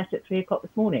the internet at 3:00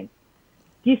 this morning.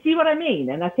 Do you see what I mean?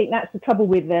 And I think that's the trouble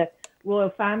with the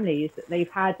royal family, is that they've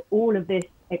had all of this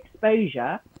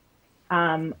exposure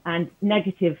and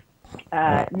negativity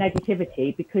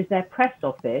because their press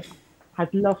office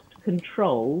has lost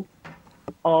control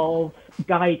of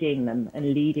guiding them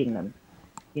and leading them.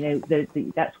 You know,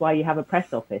 that's why you have a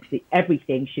press office.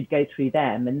 Everything should go through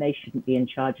them, and they shouldn't be in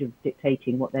charge of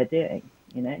dictating what they're doing.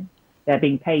 You know, they're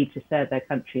being paid to serve their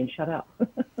country and shut up.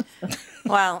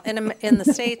 Well, in the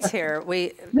States here,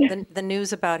 the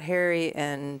news about Harry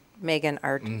and Meghan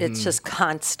it's just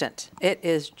constant. It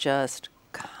is just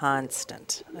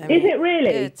constant. I mean, is it really?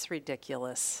 It's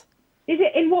ridiculous. Is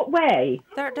it? In what way?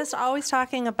 They're just always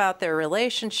talking about their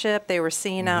relationship. They were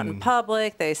seen out in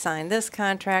public. They signed this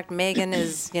contract. Meghan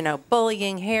is,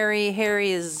 bullying Harry.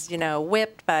 Harry is,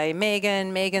 whipped by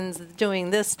Meghan. Meghan's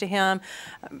doing this to him.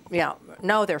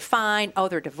 No, they're fine. Oh,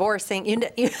 they're divorcing.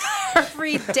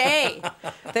 Every day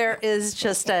there is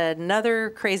just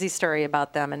another crazy story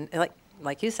about them. And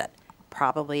like you said,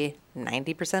 probably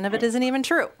 90% of it isn't even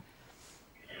true.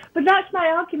 But that's my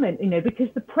argument, because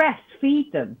the press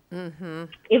feed them. Mm-hmm.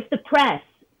 If the press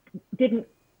didn't,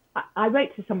 I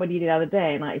wrote to somebody the other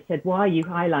day and I said, why are you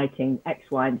highlighting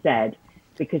X, Y, and Z?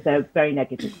 Because they're very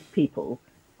negative people.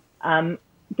 Don't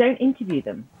interview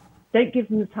them. Don't give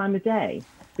them the time of day.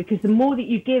 Because the more that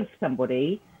you give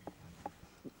somebody,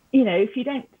 if you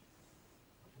don't,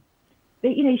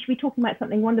 you should be talking about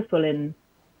something wonderful. And,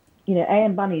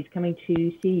 A.M. Bunny's coming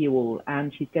to see you all,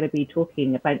 and she's going to be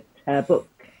talking about her book.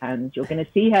 And you're going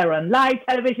to see her on live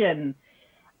television.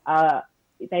 The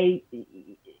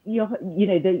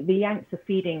Yanks are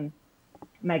feeding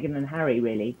Meghan and Harry,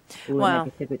 really, all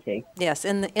the negativity. Yes,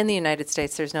 in the United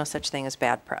States, there's no such thing as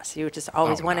bad press. You just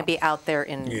always want to be out there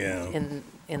in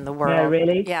the world. Yeah,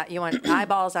 really? Yeah, you want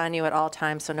eyeballs on you at all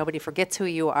times, so nobody forgets who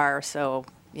you are. So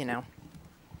Oh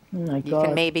my God. you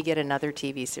can maybe get another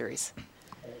TV series.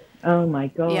 Oh my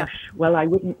gosh. Yeah. Well, I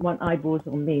wouldn't want eyeballs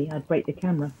on me. I'd break the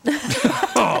camera.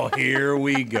 Oh, here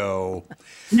we go.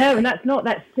 No, and that's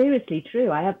seriously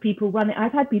true. I've had people run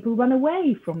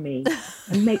away from me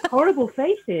and make horrible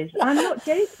faces. I'm not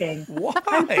joking. Why?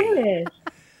 I'm serious.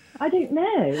 I don't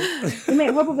know. They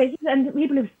make horrible faces, and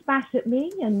people have spat at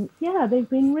me, and they've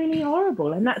been really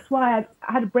horrible. And that's why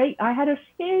I had a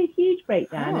huge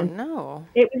breakdown. Oh, no.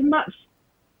 It was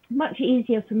much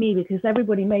easier for me because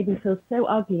everybody made me feel so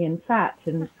ugly and fat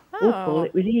and awful.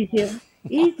 It was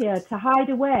easier to hide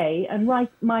away and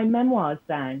write my memoirs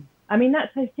down. I mean,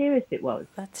 that's how serious it was.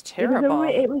 That's terrible.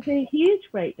 It was a huge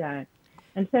breakdown.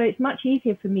 And so it's much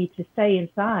easier for me to stay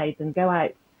inside than go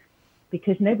out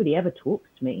because nobody ever talks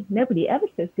to me. Nobody ever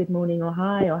says good morning or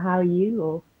hi or how are you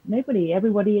or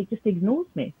everybody just ignores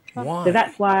me. Why? So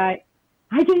that's why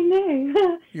I don't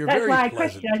know. You're That's very why I pleasant.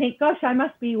 question. I think, gosh, I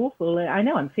must be awful. I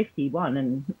know I'm 51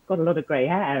 and got a lot of grey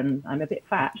hair and I'm a bit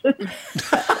fat.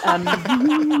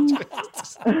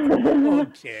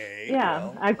 Okay. Yeah,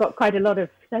 well, I've got quite a lot of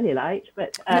cellulite,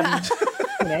 but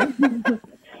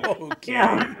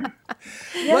okay.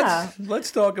 Yeah.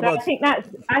 Let's talk So about. I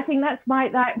think that's why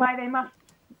they must,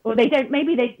 or they don't.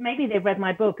 Maybe they've read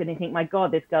my book and they think, my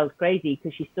God, this girl's crazy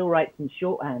because she still writes in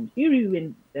shorthand.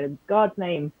 You in God's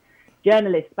name.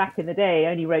 Journalists back in the day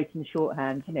only wrote in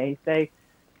shorthand, So,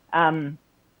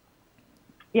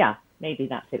 maybe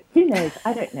that's it. Who knows?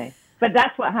 I don't know. But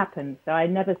that's what happened. So I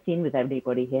never seen with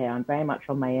anybody here. I'm very much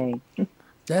on my own.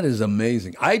 That is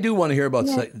amazing. I do want to hear about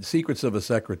Secrets of a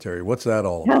Secretary. What's that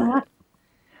all about?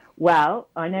 Well,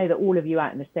 I know that all of you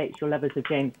out in the States, you're lovers of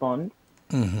James Bond.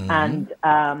 Mm-hmm. And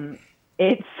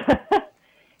it's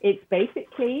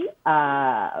basically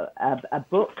a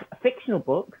book, a fictional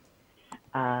book,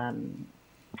 about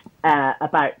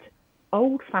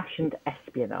old-fashioned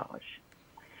espionage.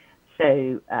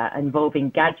 So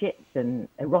involving gadgets and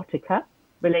erotica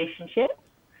relationships.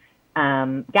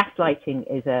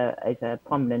 Gaslighting is a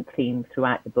prominent theme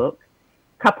throughout the book,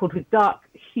 coupled with dark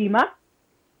humour.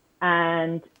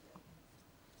 And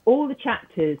all the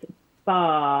chapters,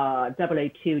 bar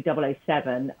 002,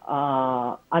 007,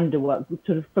 are underworld,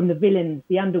 sort of from the villains,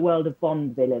 the underworld of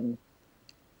Bond villains.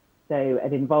 So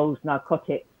it involves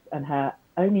narcotics and her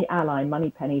only ally,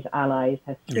 Moneypenny's allies,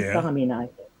 her Swiss Army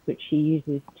knife, which she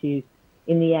uses to,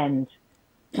 in the end,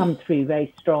 come through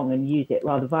very strong and use it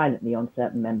rather violently on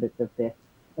certain members of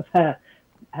her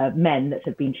men that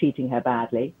have been treating her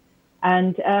badly.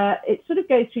 And it sort of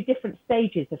goes through different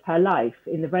stages of her life.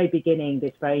 In the very beginning,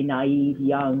 this very naive,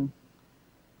 young.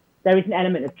 There is an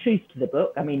element of truth to the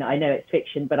book. I mean, I know it's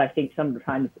fiction, but I think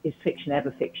sometimes is fiction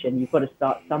ever fiction? You've got to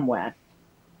start somewhere.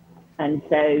 And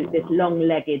so this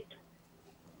long-legged,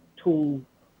 tall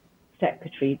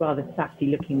secretary, rather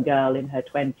sassy-looking girl in her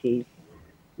 20s,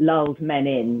 lulled men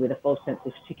in with a false sense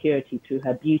of security through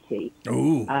her beauty.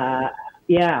 Ooh.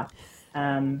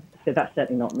 So that's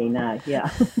certainly not me now. Yeah.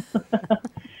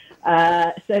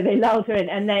 So they lulled her in,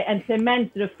 and so men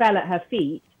sort of fell at her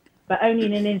feet, but only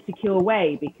in an insecure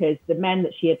way because the men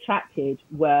that she attracted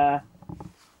were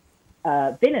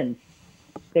villains.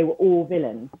 They were all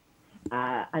villains.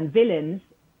 And villains,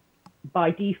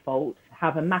 by default,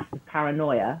 have a massive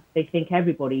paranoia. They think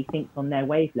everybody thinks on their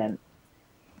wavelength.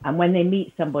 And when they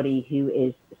meet somebody who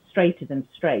is straighter than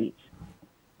straight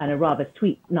and a rather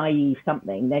sweet, naive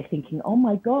something, they're thinking, oh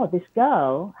my God, this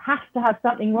girl has to have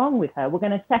something wrong with her. We're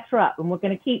going to set her up, and we're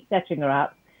going to keep setting her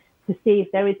up to see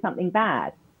if there is something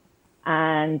bad.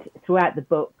 And throughout the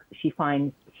book, she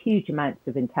finds huge amounts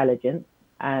of intelligence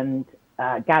and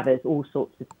gathers all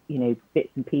sorts of, bits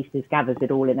and pieces, gathers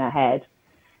it all in her head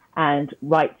and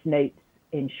writes notes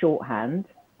in shorthand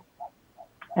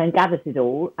and gathers it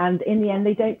all. And in the end,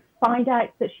 they don't find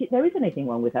out that there is anything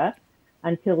wrong with her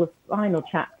until the final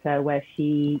chapter, where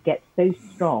she gets so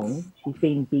strong. She's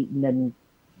been beaten and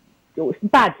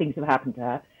bad things have happened to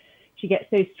her. She gets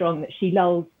so strong that she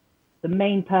lulls the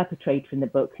main perpetrator in the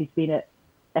book, who's been at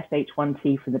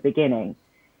SH1T from the beginning,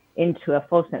 into a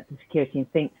false sense of security,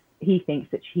 and he thinks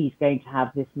that she's going to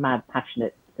have this mad,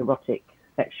 passionate, erotic,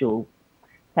 sexual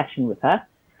session with her.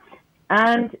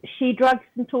 And she drugs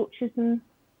and tortures and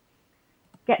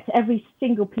gets every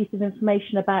single piece of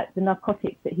information about the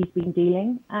narcotics that he's been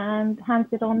dealing and hands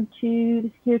it on to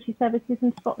the security services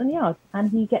in Scotland Yard,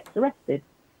 and he gets arrested.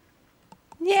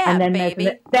 Yeah, and then baby.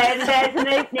 There's an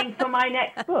opening for my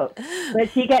next book,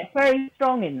 but she gets very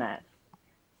strong in that.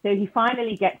 So he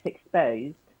finally gets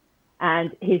exposed,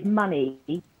 and his money,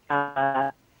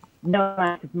 no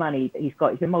amount of money that he's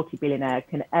got, he's a multi-billionaire,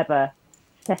 can ever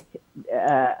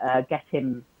get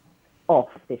him off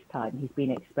this time. He's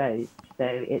been exposed. So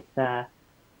it's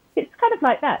kind of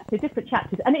like that. So different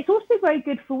chapters. And it's also very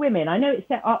good for women. I know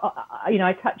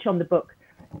I touch on the book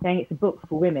saying it's a book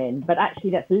for women, but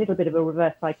actually that's a little bit of a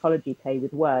reverse psychology play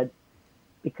with words,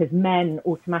 because men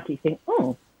automatically think,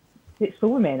 oh, it's for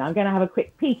women. I'm going to have a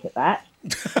quick peek at that.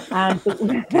 And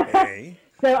Okay.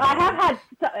 So I have had,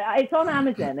 it's on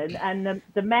Amazon, and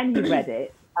the men who read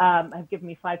it have given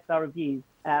me 5-star reviews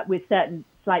with certain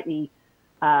slightly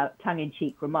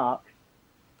tongue-in-cheek remarks.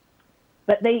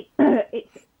 But it's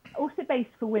also based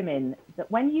for women, that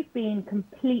when you've been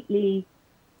completely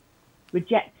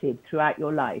rejected throughout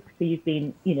your life, so you've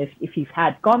been, if you've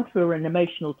gone through an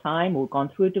emotional time or gone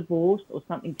through a divorce or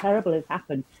something terrible has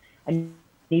happened and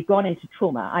you've gone into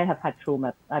trauma. I have had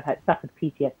trauma. I've suffered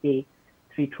PTSD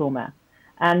through trauma.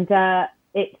 And I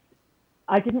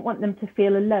didn't want them to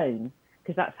feel alone,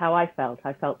 because that's how I felt.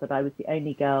 I felt that I was the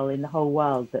only girl in the whole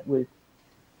world that was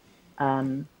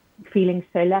feeling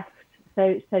so left,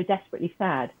 so desperately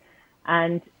sad.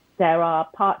 And there are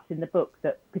parts in the book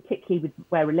that, particularly with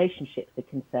where relationships are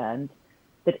concerned,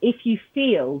 that if you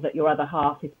feel that your other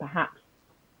half is perhaps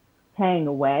playing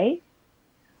away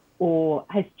or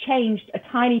has changed, a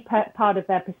tiny part of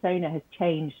their persona has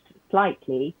changed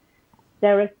slightly,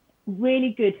 there are really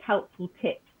good, helpful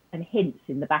tips and hints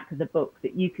in the back of the book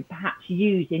that you could perhaps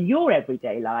use in your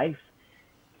everyday life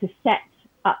to set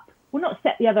up, well, not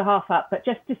set the other half up, but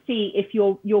just to see if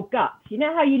your gut,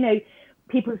 how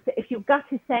people say, if your gut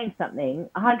is saying something,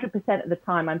 100% of the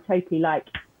time I'm totally like,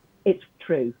 it's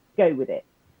true, go with it.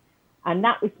 And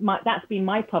that's been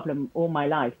my problem all my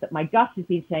life, that my gut has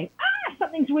been saying,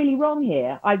 something's really wrong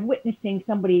here. I'm witnessing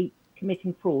somebody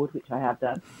committing fraud, which I have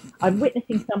done. I'm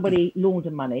witnessing somebody launder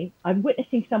money. I'm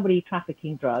witnessing somebody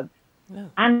trafficking drugs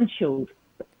and children.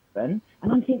 And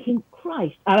I'm thinking,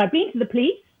 Christ. And I've been to the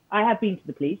police. I have been to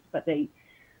the police, but they,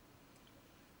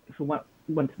 for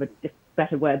want of a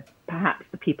better word, perhaps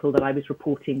the people that I was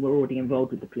reporting were already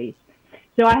involved with the police.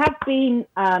 So I have been,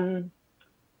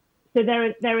 so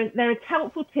there are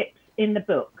helpful tips in the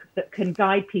book that can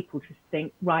guide people to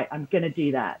think, right, I'm going to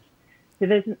do that. So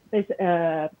there's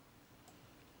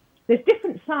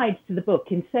different sides to the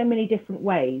book in so many different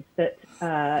ways that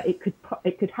it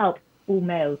could help all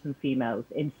males and females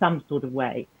in some sort of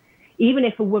way. Even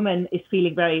if a woman is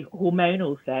feeling very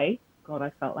hormonal, say, God,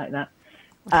 I felt like that.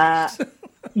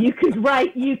 You could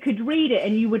read it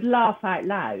and you would laugh out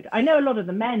loud. I know a lot of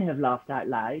the men have laughed out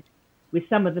loud with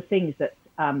some of the things that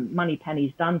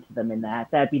Moneypenny's done to them in there.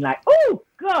 They'd be like, oh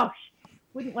gosh,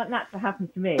 wouldn't want that to happen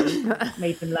to me.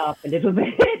 Made them laugh a little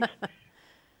bit.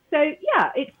 So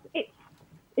yeah,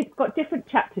 it's got different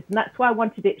chapters, and that's why I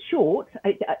wanted it short.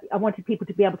 I wanted people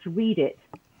to be able to read it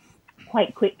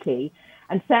quite quickly,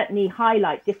 and certainly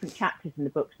highlight different chapters in the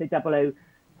book. So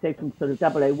from sort of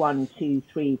 001, 2,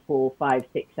 3, 4, 5,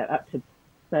 6, up to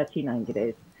 13, I think it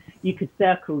is. You could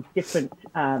circle different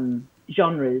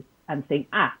genres and think,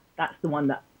 that's the one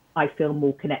that I feel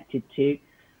more connected to.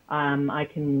 I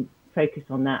can focus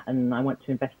on that, and I want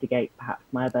to investigate perhaps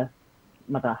my other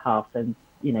half, and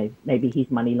maybe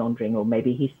he's money laundering, or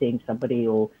maybe he's seeing somebody,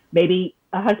 or maybe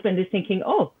a husband is thinking,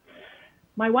 oh,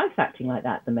 my wife's acting like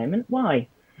that at the moment. Why?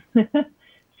 So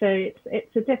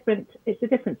it's a different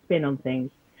spin on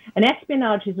things. And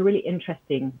espionage is a really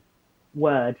interesting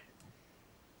word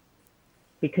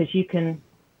because you can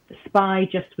spy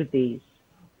just with these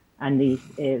and these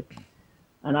ears.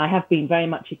 And I have been very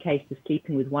much a case of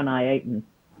sleeping with one eye open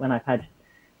when I've had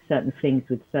certain things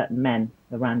with certain men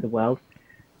around the world,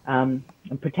 and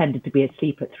pretended to be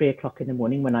asleep at 3 o'clock in the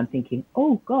morning when I'm thinking,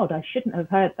 oh God, I shouldn't have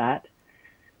heard that.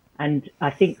 And I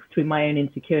think through my own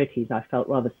insecurities, I felt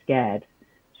rather scared.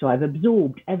 So I've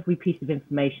absorbed every piece of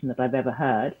information that I've ever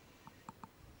heard.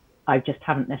 I just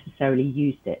haven't necessarily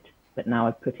used it, but now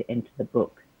I've put it into the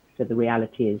book. So the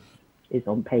reality is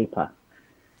on paper.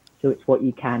 So it's what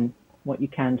you can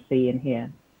see and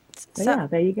hear. So yeah,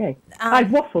 there you go. I've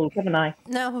waffled, haven't I?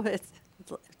 No,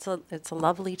 it's a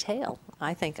lovely tale.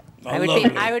 I think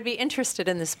I would be interested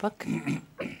in this book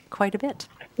quite a bit.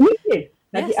 Would you?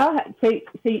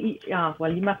 Yes.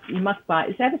 Well, you must buy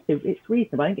it. It's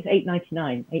reasonable. I think it's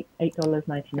 $8.99.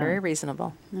 $8.99. Very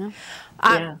reasonable. Yeah.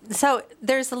 Yeah. So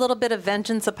there's a little bit of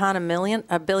vengeance upon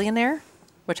a billionaire,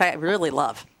 which I really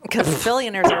love because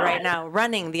billionaires are right now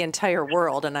running the entire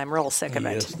world, and I'm real sick of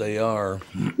it. Yes, they are.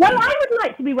 Well, I would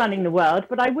like to be running the world,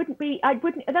 but I wouldn't. That's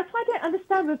why I don't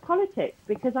understand with politics,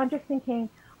 because I'm just thinking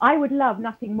I would love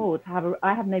nothing more to have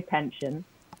I have no pension,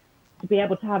 to be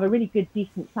able to have a really good,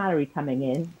 decent salary coming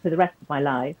in for the rest of my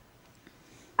life.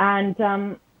 And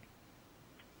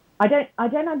I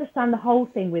don't understand the whole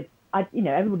thing with,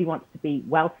 everybody wants to be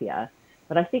wealthier,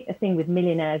 but I think the thing with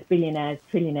millionaires, billionaires,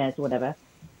 trillionaires, or whatever,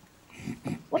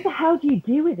 what the hell do you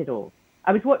do with it all?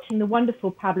 I was watching the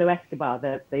wonderful Pablo Escobar,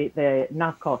 the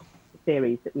Narcos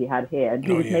series that we had here, and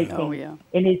he was making,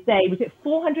 in his day, was it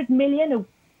 400 million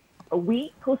a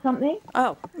week or something?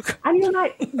 Oh. And you're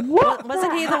like, what?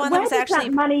 Wasn't he the one that was actually... Where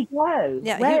did that money go?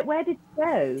 Yeah, where did it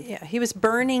go? Yeah, he was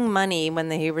burning money when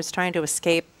he was trying to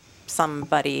escape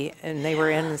somebody, and they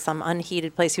were in some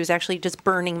unheated place. He was actually just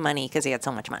burning money because he had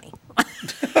so much money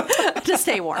to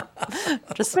stay warm.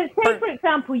 But say, for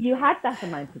example, you had that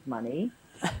amount of money,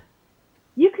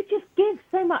 you could just give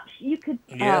so much. You could...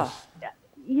 Yes.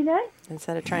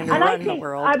 Instead of trying to run the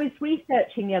world. I was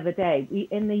researching the other day.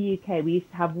 In the UK, we used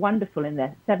to have wonderful, in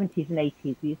the 70s and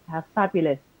 80s, we used to have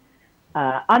fabulous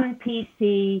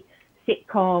un-PC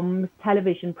sitcoms,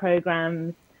 television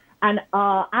programs, and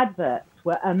our adverts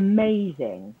were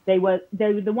amazing. They were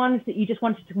the ones that you just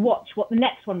wanted to watch what the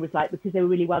next one was like because they were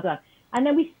really well done. And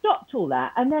then we stopped all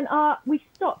that, and then we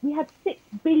stopped. We had $6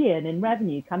 billion in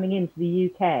revenue coming into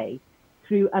the UK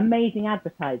through amazing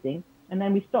advertising, and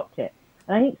then we stopped it.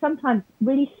 And I think sometimes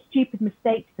really stupid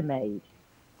mistakes are made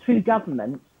through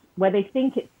governments where they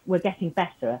think we're getting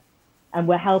better and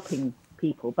we're helping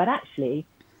people. But actually,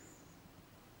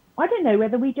 I don't know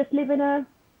whether we just live in an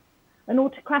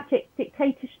autocratic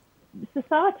dictator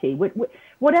society.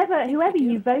 Whoever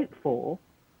you vote for,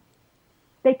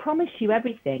 they promise you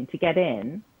everything to get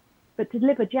in, but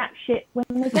deliver jack shit when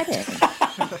they get in.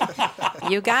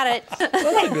 You got it. That's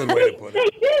a good way to put it. They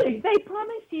do. They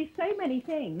promise you so many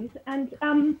things,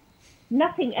 and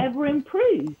nothing ever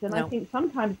improves. And I think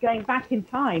sometimes going back in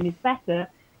time is better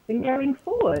than going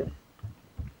forward.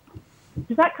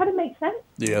 Does that kind of make sense?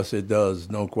 Yes, it does.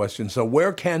 No question. So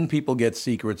where can people get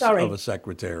secrets of a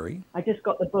secretary? I just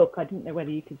got the book. I didn't know whether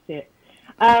you could see it.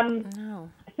 No.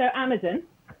 So Amazon.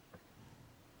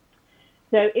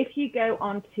 So if you go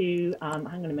on to, hang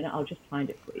on a minute, I'll just find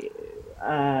it for you.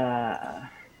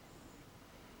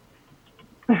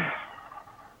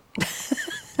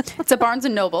 It's a Barnes &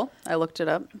 Noble. I looked it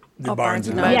up. Barnes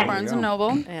 & Noble. Yes. Barnes &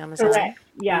 Noble. Amazon. Correct.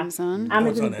 Yeah. Amazon.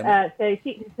 So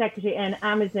Secret Secretary and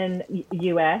Amazon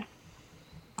US.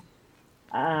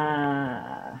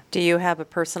 Do you have a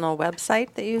personal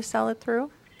website that you sell it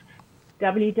through?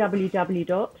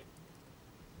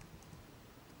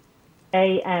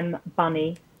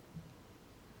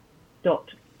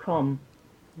 www.ambunny.com.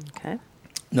 Okay.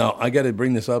 Now, I got to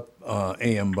bring this up,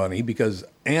 AM Bunny, because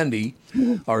Andy,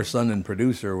 our son and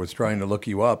producer, was trying to look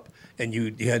you up, and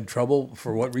you had trouble.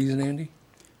 For what reason, Andy?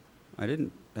 I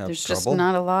didn't have There's trouble. just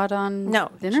not a lot on the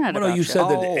internet Well, about no, you it. said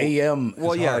that AM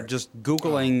Well, is yeah, hard. just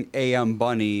Googling AM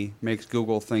Bunny makes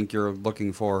Google think you're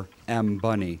looking for M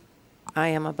Bunny. I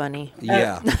am a bunny.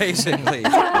 Yeah, basically.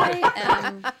 I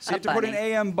am So you have to put an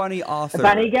AM Bunny author.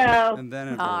 Bunny girl. And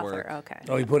then it'll Author, work. okay.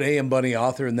 Oh, you put AM Bunny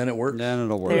author, and then it works? Then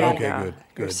it'll work. There you Okay, go. good,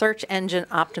 Your good. search engine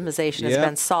optimization has Yep.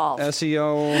 been solved.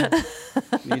 SEO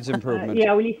needs improvement.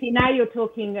 Yeah, well, you see, now you're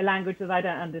talking a language that I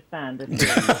don't understand.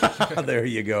 There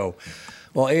you go.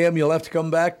 Well, AM, you'll have to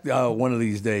come back one of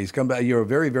these days. Come back. You're a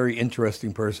very, very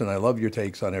interesting person. I love your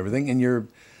takes on everything, and you're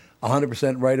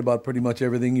 100% right about pretty much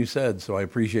everything you said. So I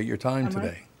appreciate your time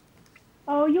today.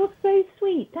 Oh, you're so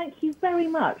sweet. Thank you very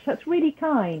much. That's really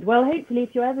kind. Well, hopefully,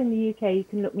 if you're ever in the UK, you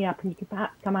can look me up and you can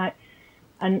perhaps come out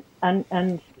and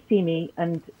see me,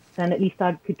 and then at least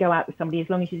I could go out with somebody as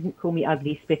long as you didn't call me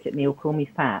ugly, spit at me, or call me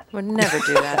fat. Would never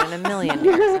do that in a million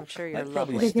years. I'm sure you're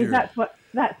lovely. Because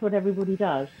that's what everybody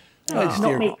does.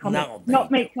 Oh.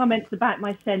 Not make comments about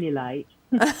my cellulite.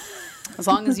 As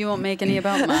long as you won't make any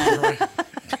about mine.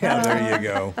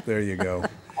 Yeah, there you go.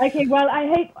 Okay, well,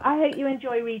 I hope you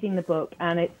enjoy reading the book,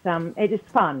 and it is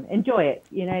fun. Enjoy it.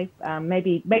 You know,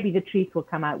 maybe the truth will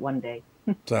come out one day.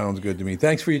 Sounds good to me.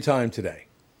 Thanks for your time today.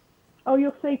 Oh,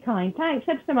 you're so kind. Thanks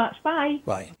ever so much. Bye.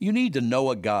 Bye. You need to know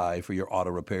a guy for your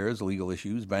auto repairs, legal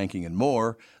issues, banking, and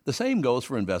more. The same goes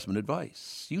for investment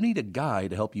advice. You need a guy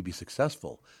to help you be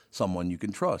successful, someone you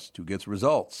can trust, who gets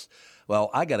results. Well,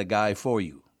 I got a guy for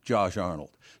you, Josh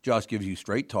Arnold. Josh gives you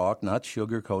straight talk, not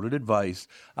sugar-coated advice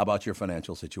about your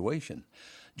financial situation.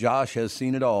 Josh has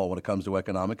seen it all when it comes to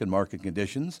economic and market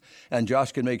conditions, and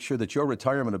Josh can make sure that your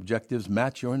retirement objectives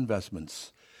match your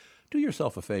investments. Do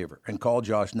yourself a favor and call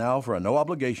Josh now for a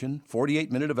no-obligation,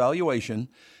 48-minute evaluation.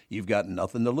 You've got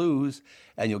nothing to lose,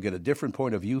 and you'll get a different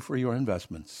point of view for your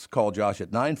investments. Call Josh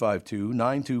at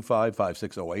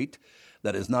 952-925-5608.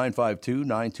 That is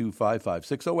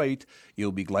 952-925-5608.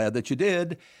 You'll be glad that you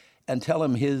did. And tell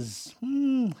him his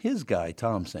guy,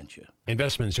 Tom, sent you.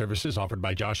 Investment services offered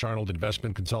by Josh Arnold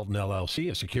Investment Consultant, LLC,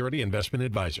 a security investment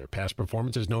advisor. Past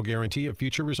performance is no guarantee of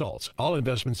future results. All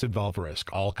investments involve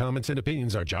risk. All comments and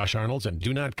opinions are Josh Arnold's and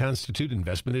do not constitute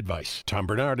investment advice. Tom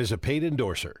Bernard is a paid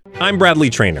endorser. I'm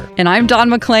Bradley Trainer. And I'm Don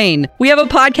McClain. We have a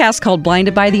podcast called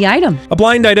Blinded by the Item. A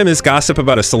blind item is gossip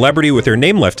about a celebrity with their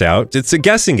name left out. It's a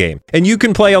guessing game, and you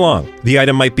can play along. The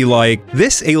item might be like,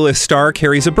 this A-list star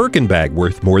carries a Birkin bag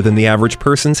worth more than the average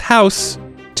person's house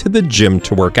to the gym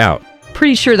to work out.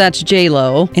 Pretty sure that's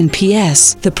J-Lo. And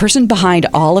P.S. the person behind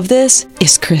all of this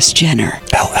is Kris Jenner,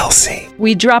 LLC.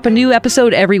 We drop a new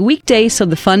episode every weekday so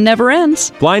the fun never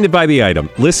ends. Blinded by the Item.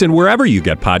 Listen wherever you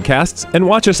get podcasts and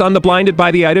watch us on the Blinded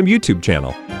by the Item YouTube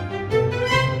channel.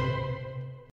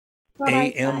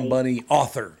 A.M. Bunny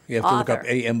author. You have to look up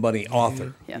A.M. Bunny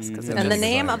author. Yes, And the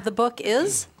name of the book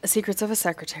is? Secrets of a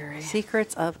Secretary.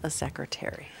 Secrets of a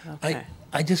Secretary. Okay.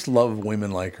 I just love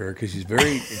women like her because she's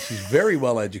very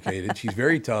well educated. She's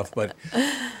very tough, but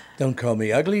don't call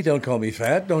me ugly. Don't call me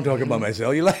fat. Don't talk about my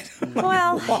cellulite.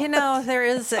 Well, there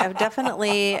is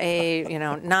definitely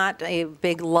not a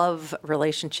big love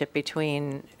relationship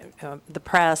between the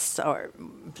press or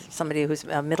somebody who's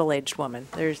a middle-aged woman.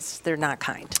 They're not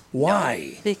kind.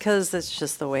 Why? Because it's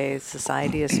just the way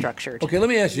society is structured. Okay, let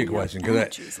me ask you a question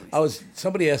because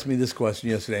somebody asked me this question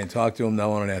yesterday and talked to him.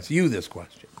 Now I want to ask you this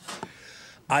question.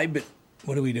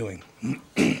 What are we doing?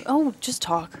 Oh, just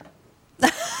talk.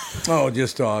 Oh,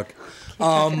 just talk.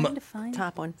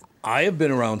 Top one. I have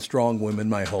been around strong women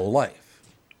my whole life.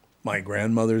 My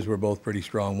grandmothers were both pretty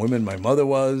strong women. My mother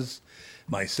was.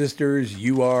 My sisters,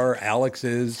 you are, Alex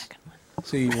is.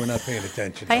 See, we're not paying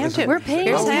attention. We're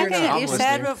paying attention. You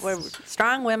said we're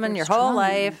strong women your whole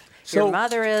life. Your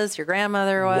mother is, your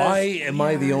grandmother was. Why am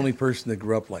I the only person that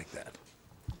grew up like that?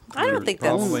 I don't think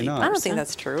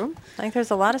that's true. I think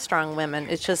there's a lot of strong women.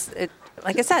 It's just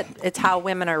like I said, it's how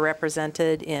women are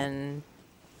represented in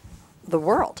the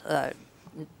world.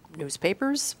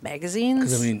 Newspapers,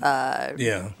 magazines,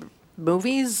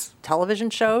 movies, television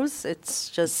shows.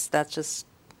 Unless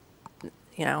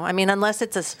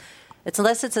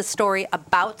it's a story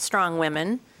about strong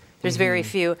women, there's very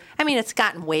few. I mean, it's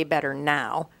gotten way better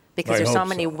now because there's so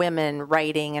many women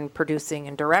writing and producing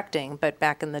and directing. But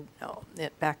back in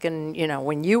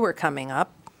when you were coming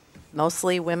up,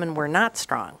 mostly women were not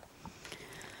strong.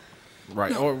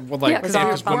 Right, or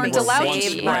because women were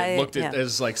once looked at Yeah.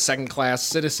 as like second-class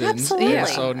citizens. Absolutely. Yeah,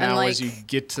 so now And, as you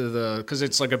get to because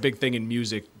it's like a big thing in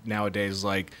music nowadays,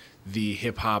 like the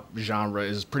hip-hop genre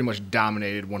is pretty much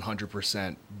dominated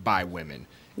 100% by women.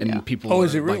 And people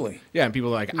is it really? And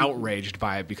people are like outraged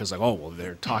by it because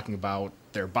they're talking about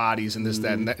their bodies and this,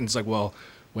 that, and that. And it's like, well,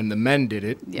 when the men did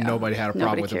it, nobody had a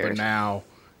problem with it, but now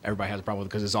everybody has a problem with it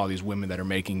because it's all these women that are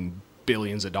making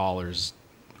billions of dollars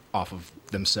off of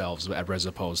themselves as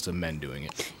opposed to men doing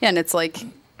it. Yeah, and it's like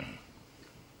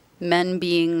men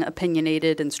being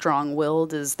opinionated and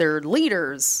strong-willed is their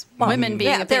leaders. Women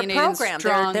being opinionated they're and programmed.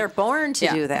 strong. They're born to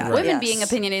do that. Women Yes. being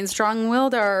opinionated and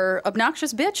strong-willed are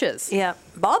obnoxious bitches. Yeah,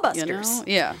 ball busters.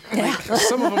 Yeah.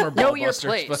 Some of them are ball Know your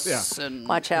busters, place. but yeah. And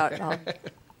Watch out.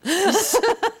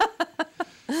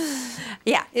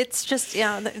 Yeah, it's just,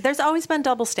 there's always been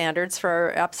double standards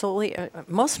for absolutely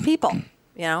most people.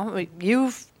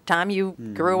 You've Tom, you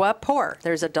grew up poor.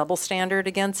 There's a double standard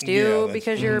against you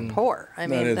because you're poor. I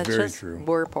mean, that's very just true.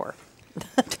 We're poor.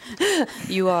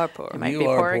 You are poor. You might be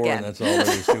poor again. And that's all there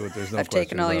is to it. There's no I've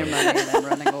taken all your money and I'm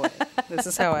running away. This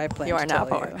is how I plan You to are now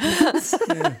tell poor.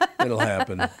 you. It'll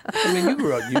happen. I mean, you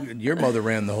grew up. Your mother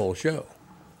ran the whole show.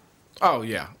 Oh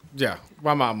yeah.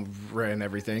 My mom ran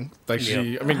everything. Like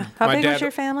she, I mean, How my big dad. was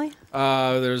your family?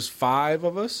 There's 5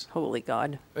 of us. Holy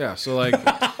God. Yeah. So like.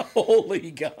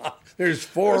 Holy God. There's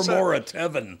 4 more at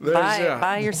Tevin.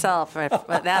 By yourself.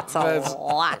 That's a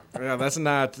lot. Yeah, that's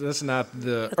not the. That's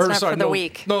not for the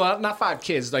week. No, not 5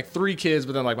 kids. Like 3 kids,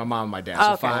 but then like my mom and my dad.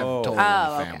 So 5 total in the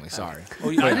family. Sorry. Oh,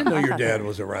 I didn't know your dad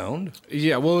was around.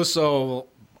 Yeah. Well, so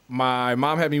my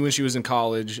mom had me when she was in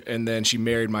college, and then she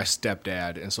married my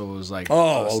stepdad, and so it was like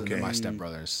us and then my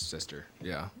stepbrother and sister.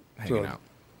 Yeah, hanging out.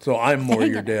 So I'm more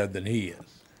your dad than he is.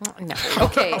 No.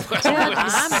 Okay.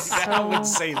 I wouldn't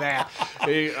say that.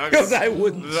 Because I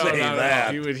wouldn't say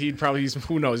that. No. He'd probably.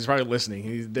 Who knows? He's probably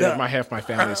listening. Half my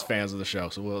family is fans of the show.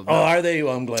 So we'll. Are they?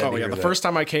 Well, I'm glad. Oh to yeah. hear The that. first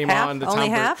time I came on, the only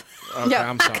Tom half. Okay,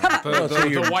 I'm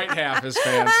sorry. The white half is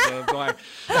fans. The black.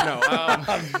 No.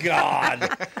 Oh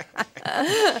God.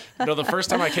 No. The first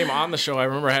time I came on the show, I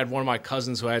remember I had one of my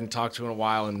cousins who I hadn't talked to in a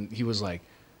while, and he was like,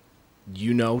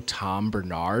 "You know Tom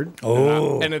Bernard?"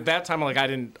 Oh. And at that time, like I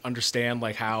didn't understand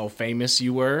like how famous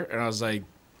you were, and I was like,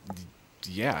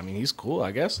 "Yeah, I mean he's cool,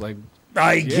 I guess." Like,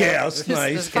 I guess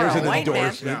nice. for There's a an white man.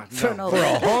 endorsement for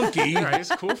a hunky. Right, he's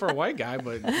cool for a white guy,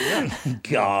 but yeah,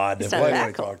 God, It's why not would that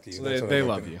I cool. talk to you? so That's what they I'm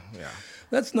love looking you. Yeah,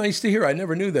 That's nice to hear. I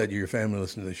never knew that your family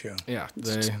listened to the show. yeah.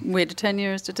 Waited 10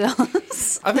 years to tell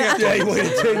us. I think Yeah, you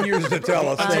waited 10 years to tell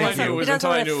us. Until I Thank knew it you. was, He doesn't until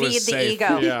I want knew to it was feed the safe.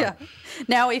 ego. Yeah.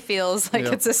 Now he feels like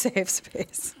Yep. it's a safe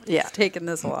space. Yeah. It's taken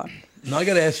this long. Now, I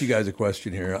got to ask you guys a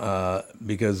question here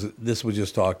because this was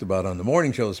just talked about on the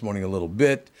morning show this morning a little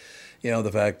bit. You know,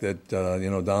 the fact that,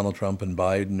 Donald Trump and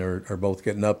Biden are both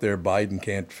getting up there. Biden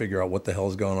can't figure out what the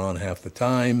hell's going on half the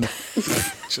time.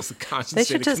 Just a constant They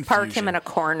state should of just park him confusion. in a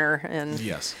corner and.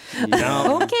 Yes.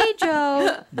 Now, Okay,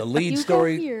 Joe. the lead You go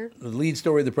story here.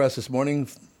 of the press this morning,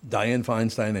 Dianne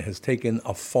Feinstein has taken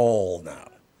a fall now.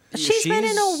 She's been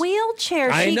in a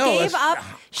wheelchair. I She know, gave that's-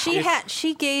 up.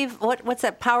 She gave what's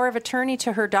that power of attorney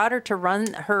to her daughter to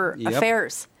run her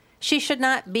affairs. She should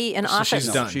not be in office.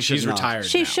 She's done. she She's should not. retired.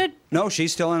 She now. should. No,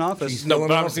 she's still in office. No,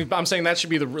 but I'm saying that should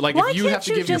be the like Why if you can't have to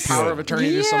you give your just- power of attorney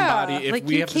to Yeah, somebody, if like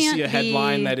we you have to see a can't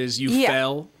headline be- that is you Yeah.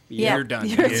 fell, Yeah. you're done.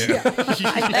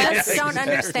 I just don't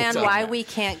understand why we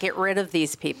can't get rid of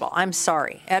these people. I'm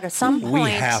sorry. At some point,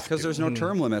 We have Because there's no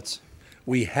term limits.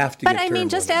 We have to But get I mean, term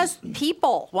just limits. as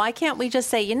people, why can't we just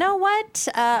say, you know what?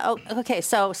 Okay,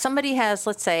 so somebody has,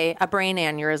 let's say, a brain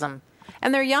aneurysm,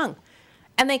 and they're young,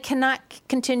 and they cannot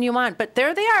continue on. But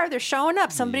there they are. They're showing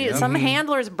up. Some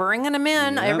handler's bringing them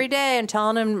in every day and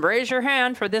telling them, raise your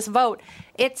hand for this vote.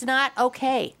 It's not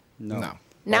okay.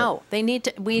 No, they need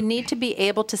to. We need to be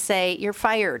able to say, you're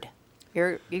fired.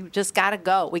 You just got to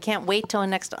go. We can't wait till the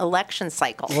next election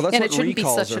cycle. Well, that's And what it shouldn't be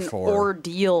recalls such are an for.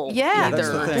 ordeal. Yeah. That's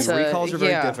the either thing. to- Recalls are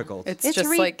very difficult. It's It's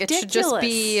just like, it should just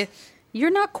be, ridiculous. you're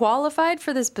not qualified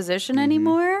for this position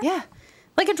anymore. Yeah.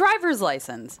 Like a driver's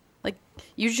license. Like,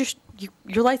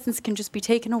 your license can just be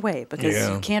taken away because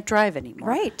Yeah. you can't drive anymore.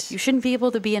 Right. You shouldn't be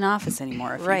able to be in office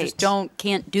anymore if you Right. just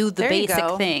can't do the There basic you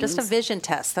go. things. Just a vision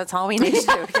test. That's all we need to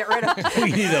do to get rid of.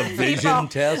 We need a vision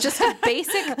test. Just a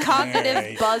basic cognitive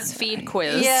Right. BuzzFeed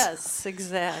quiz. Yes,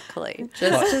 exactly.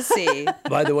 Just to see.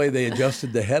 By the way, they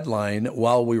adjusted the headline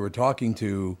while we were talking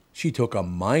to, she took a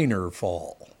minor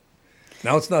fall.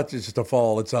 Now it's not just a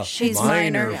fall, it's a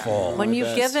minor fall. When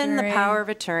you've given the Right. power of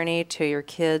attorney to your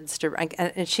kids,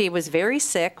 and she was very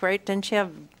sick, right? Didn't she have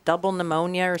double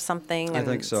pneumonia or something? I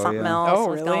think so, Something yeah. else Oh,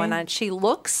 was really? going on. She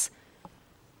looks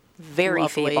very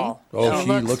Lovely. feeble. Oh, she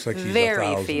looks like she's very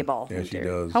 1,000. feeble. Yeah, she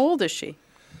does. How old is she?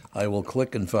 I will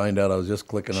click and find out. I was just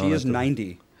clicking on it. She is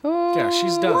 90. Yeah,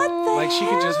 she's done. Like she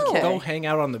could just Okay. go hang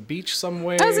out on the beach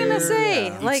somewhere. I was gonna say,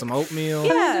 eat like, some oatmeal.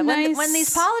 Yeah, a when nice-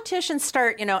 these politicians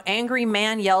start, angry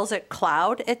man yells at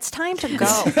cloud, it's time to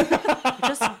go.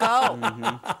 Just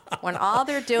go. When all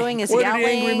they're doing is Where did yelling the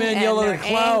angry man and yell at they're a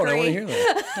cloud? I want to angry, hear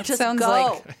that. That just sounds go.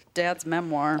 like Dad's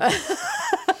memoir.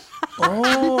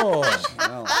 Oh.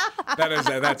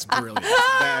 That's brilliant.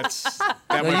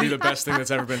 That might be the best thing that's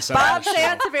ever been said. on Bob the show.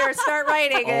 Sansevier, start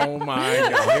writing it. Oh my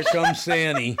God! Here comes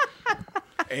Sanny.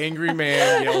 Angry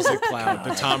man yells at cloud.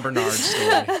 The Tom Bernard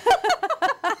story.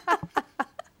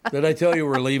 Did I tell you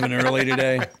we're leaving early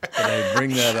today? Did I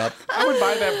bring that up? I would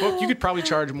buy that book. You could probably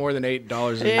charge more than $8.99.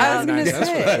 I was gonna That's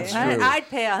say. That's true. I'd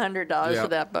pay $100 Yeah. for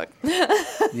that book.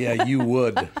 Yeah, you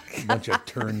would. Bunch of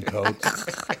turncoats.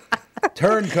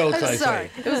 Turncoats, I Sorry,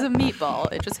 say. it was a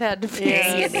meatball. It just had to be.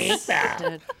 Yes.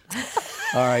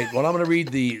 All right. Well, I'm going to read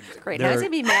the. Great. there- I was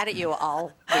going to be mad at you all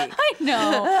week. I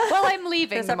know. Well, I'm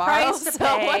leaving There's a tomorrow, price to so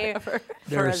pay. whatever.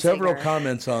 There for are a several zinger.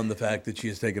 comments on the fact that she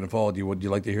has taken a fall. Would you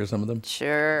like to hear some of them?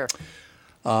 Sure.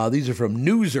 These are from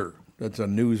Newser. That's a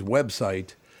news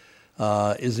website.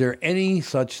 Is there any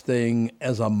such thing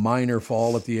as a minor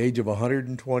fall at the age of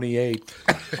 128?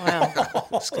 Wow. I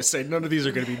was going to say, none of these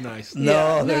are going to be nice.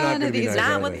 No, they're not None going to of be these nice.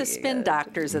 Not are with they? the spin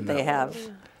doctors that they have.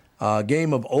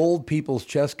 Game of old people's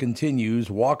chess continues.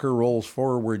 Walker rolls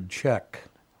forward check.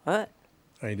 What?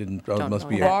 I didn't. Don't must know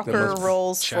be. what that Walker must-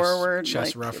 rolls Chess- forward.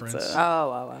 chess like reference. It's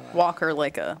Oh. Walker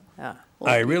like a.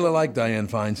 I really like Dianne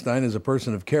Feinstein as a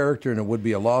person of character, and it would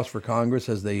be a loss for Congress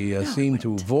as they seem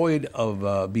to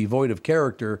be void of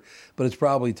character. But it's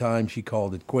probably time she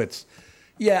called it quits.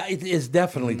 Yeah, it is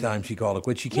definitely time she called it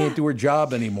quits. She can't do her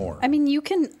job anymore. I mean, you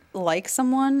can like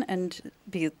someone and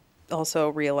be also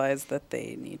realize that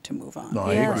they need to move on. No,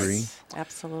 I Yes, agree.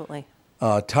 Absolutely.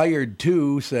 Tired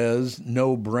 2 says,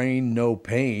 no brain, no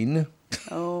pain.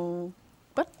 Oh,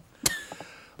 what?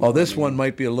 Well, this one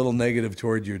might be a little negative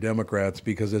towards your Democrats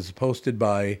because it's posted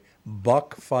by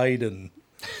Buck Fiden.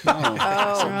 Big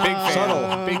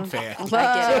fan. Big fan. He's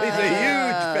a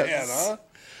huge fan, huh?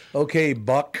 Okay,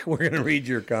 Buck, we're going to read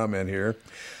your comment here.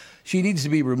 She needs to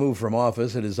be removed from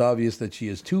office. It is obvious that she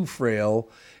is too frail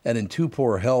and in too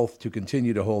poor health to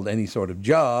continue to hold any sort of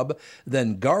job.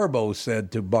 Then Garbo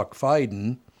said to Buck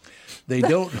Fiden, they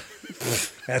don't...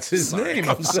 That's his name,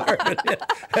 I'm sorry.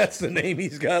 That's the name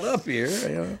he's got up here.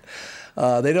 You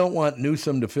know. They don't want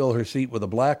Newsom to fill her seat with a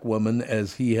black woman,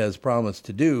 as he has promised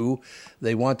to do.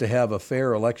 They want to have a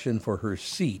fair election for her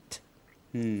seat.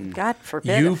 God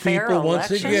forbid You a fair people, once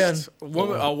election. again,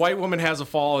 A white woman has a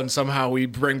fall, and somehow we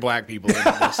bring black people into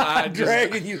this. I just-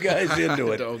 dragging you guys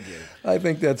into it. Don't get it. I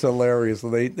think that's hilarious.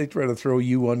 They try to throw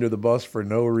you under the bus for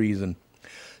no reason.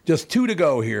 Just 2 to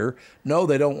go here. No,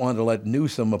 they don't want to let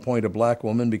Newsom appoint a black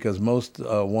woman because most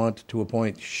want to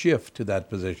appoint Schiff to that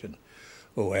position.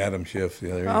 Oh, Adam Schiff. Yeah,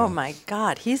 there you Oh go. my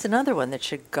God, he's another one that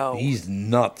should go. He's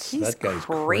nuts. He's that guy's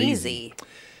crazy.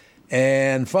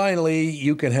 And finally,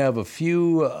 you can have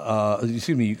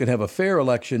you can have a fair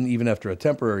election even after a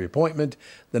temporary appointment.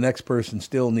 The next person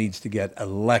still needs to get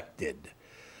elected.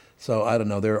 So I don't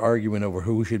know. They're arguing over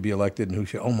who should be elected and who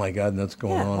should. Oh my God, and that's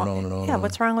going on and on and on. Yeah, and on.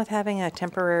 what's wrong with having a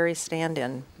temporary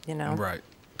stand-in? You know, Right.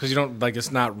 Because you don't, like,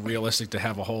 it's not realistic to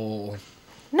have a whole,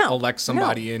 No, elect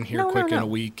somebody in here No, quick in no. a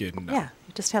week. And Yeah,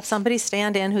 you just have somebody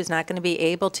stand in who's not going to be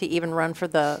able to even run for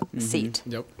the seat.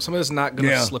 Yep. Some of this not going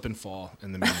to Yeah. slip and fall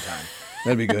in the meantime.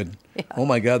 That'd be good. Oh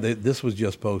my God, this was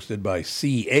just posted by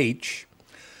CH.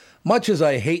 Much as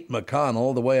I hate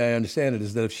McConnell, the way I understand it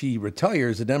is that if she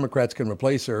retires, the Democrats can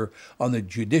replace her on the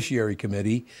Judiciary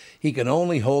Committee. He can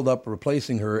only hold up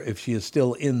replacing her if she is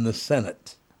still in the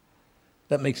Senate.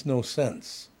 That makes no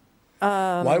sense.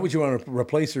 Why would you want to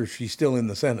replace her if she's still in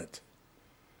the Senate?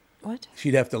 What?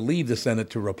 She'd have to leave the Senate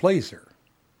to replace her.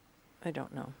 I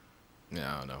don't know.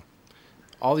 Yeah, I don't know.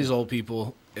 All these old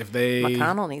people, if they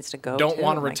McConnell needs to go. don't too.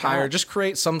 want to My retire, God. just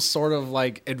create some sort of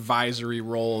like advisory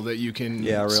role that you can,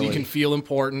 Yeah, so you really. can feel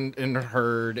important and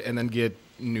heard, and then get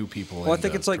new people. Well, I in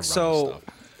think to- it's like, to run so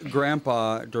stuff.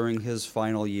 Grandpa, during his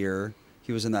final year,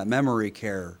 he was in that memory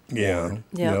care Yeah. ward.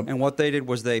 Yeah. Yep. And what they did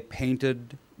was they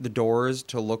painted the doors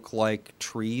to look like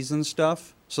trees and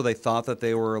stuff. So they thought that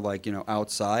they were like,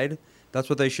 outside. That's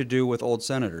what they should do with old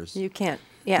senators. You can't.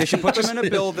 Yeah. They should put them in a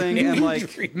building and like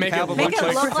Make have it a Make bunch it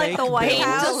of look like fake the White bills.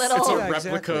 House. It's a Yeah,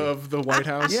 replica exactly. of the White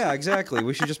House. Yeah, exactly.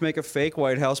 We should just make a fake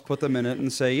White House, put them in it,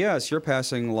 and say, yes, you're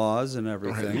passing laws and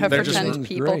everything. Have They're just- pretend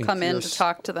people Great. come in Yes. to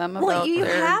talk to them about Well, you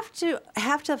their...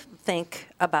 have to think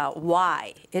about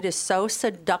why it is so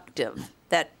seductive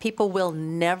that people will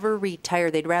never retire.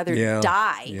 They'd rather Yeah.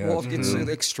 die. Yeah. Well, it's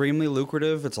extremely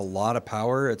lucrative. It's a lot of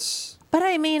power. It's But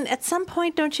I mean, at some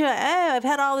point, don't you? I've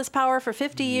had all this power for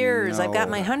 50 years. I've got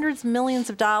No. my hundreds, millions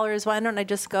of dollars. Why don't I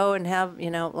just go and have,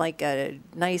 like a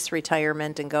nice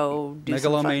retirement and go do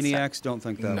some fun stuff? megalomaniacs don't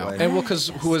think that No, way. and well, because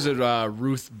who was it?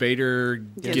 Ruth Bader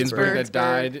Ginsburg Ginsburg. that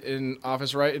died in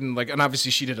office, right? And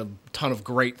obviously she did a ton of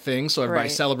great things, so everybody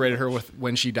Right. celebrated her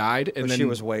when she died. And But then she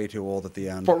was way too old at the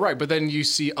end. But then you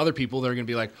see other people that are going to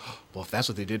be like, well, if that's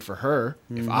what they did for her,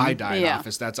 if I die in Yeah.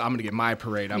 office, I'm going to get my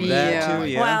parade. I'm gonna That get too, my-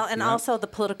 yeah. Well, and yeah. also the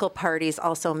political parties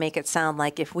also make it sound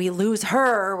like if we lose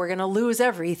her, we're going to lose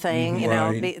everything. You know,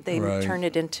 Right, they right. turn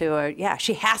it into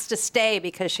she has to stay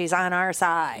because she's on our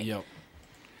side. Yep.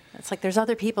 It's like there's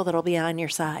other people that'll be on your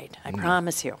side. I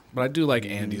promise you. But I do like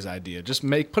Andy's idea. Just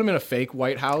put them in a fake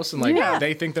White House, and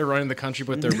they think they're running the country,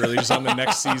 but they're really just on the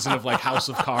next season of like House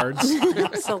of Cards.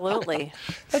 Absolutely.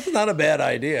 That's not a bad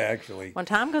idea, actually. When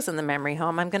Tom goes in the memory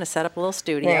home, I'm going to set up a little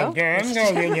studio. Well, Tom's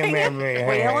going in your memory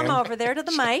Wheel home. him over there to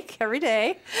the mic every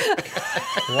day.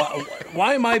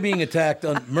 Why am I being attacked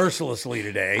mercilessly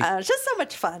today? It's just so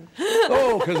much fun.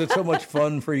 Oh, because it's so much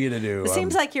fun for you to do. It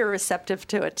seems like you're receptive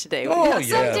to it today. Oh,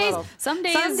 yeah. Some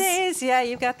days, yeah,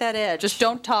 you've got that edge. just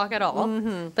don't talk at all.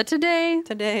 But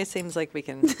today seems like we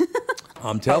can.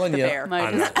 I'm telling you, bear.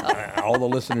 all the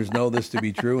listeners know this to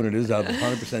be true, and it is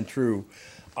 100% true.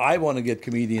 I want to get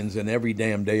comedians in every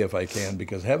damn day if I can,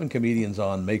 because having comedians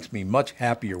on makes me much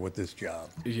happier with this job.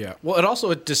 Yeah. Well,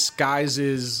 it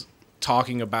disguises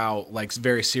talking about like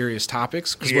very serious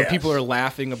topics, because when people are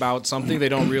laughing about something, they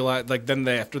don't realize, like, then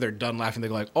after they're done laughing, they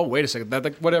go like, oh, wait a second, that,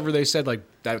 like, whatever they said, like,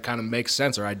 that kind of makes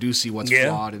sense, or I do see what's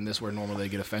flawed in this, where normally they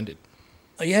get offended.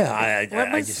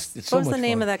 It's so what was much the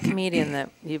name fun. of that comedian that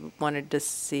you wanted to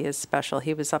see his special?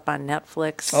 He was up on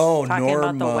Netflix Norm, talking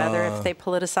about the weather. If they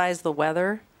politicize the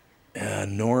weather.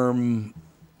 Norm,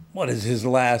 what is his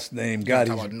last name? God,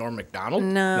 Talking about Norm Macdonald?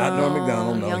 No. Not Norm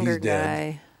Macdonald. No, younger he's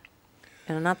dead. guy.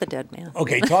 No, not the dead man.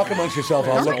 Okay, talk amongst yourself.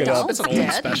 I'll look it up. It's an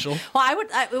old special. Well,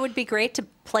 it would be great to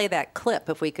play that clip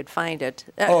if we could find it.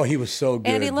 He was so good.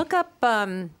 Andy, look up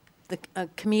the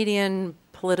comedian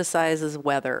politicizes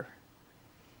weather.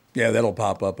 Yeah, that'll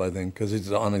pop up, I think, because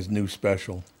it's on his new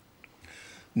special.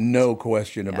 No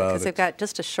question about it. Because they've got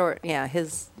just a short,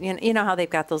 his, you know how they've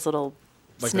got those little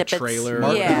Like snippets. the trailer.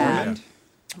 Mark Yeah. Norman?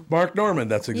 Mark Norman,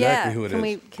 that's exactly who it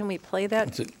is. Can we play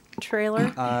that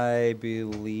trailer? I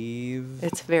believe.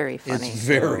 It's very funny. It's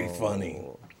very funny.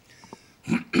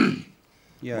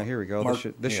 Yeah, here we go. Mark-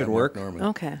 this should Mark work. Norman.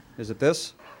 Okay. Is it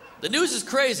this? The news is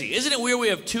crazy. Isn't it weird we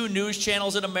have two news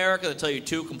channels in America that tell you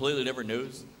two completely different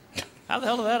news? How the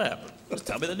hell did that happen? Just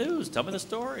tell me the news. Tell me the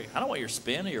story. I don't want your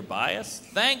spin or your bias.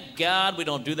 Thank God we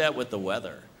don't do that with the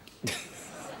weather.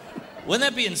 Wouldn't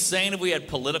that be insane if we had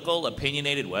political,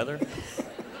 opinionated weather?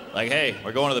 Like, hey,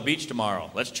 we're going to the beach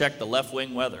tomorrow. Let's check the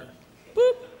left-wing weather.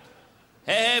 Boop.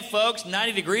 Hey, folks,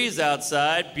 90 degrees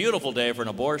outside. Beautiful day for an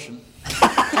abortion.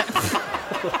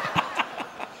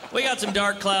 We got some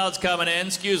dark clouds coming in.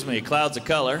 Excuse me, clouds of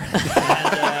color.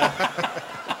 And,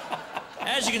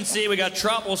 as you can see, we got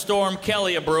Tropical Storm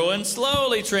Kelly a-brewing,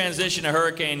 slowly transition to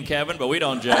Hurricane Kevin, but we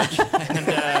don't judge. And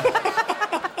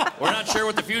we're not sure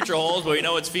what the future holds, but we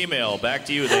know it's female. Back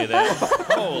to you, they.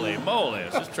 Holy moly, I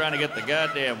was just trying to get the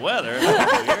goddamn weather.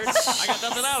 That's weird. I got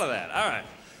nothing out of that. All right,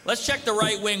 let's check the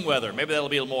right-wing weather. Maybe that'll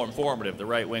be a little more informative, the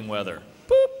right-wing weather.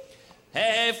 Boop.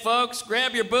 Hey, folks,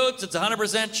 grab your boots. It's a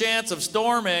 100% chance of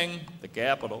storming the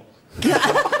Capitol.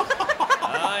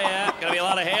 Oh, yeah. Gonna be a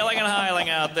lot of hailing and hiling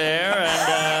out there.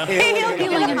 And, Hailing and we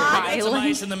got some hiling.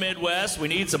 ice in the Midwest. We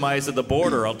need some ice at the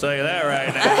border, I'll tell you that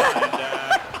right now.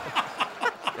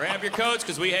 And, grab your coats,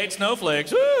 because we hate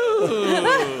snowflakes. Woo!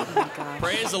 Oh,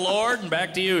 Praise the Lord, and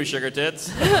back to you, sugar tits.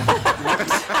 You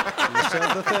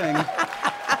said the thing.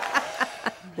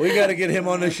 We got to get him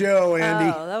on the show,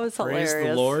 Andy. Oh, that was hilarious. Praise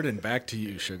the Lord, and back to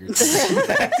you, sugar tits.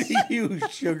 Back to you,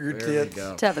 sugar tits.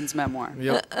 Tevin's memoir.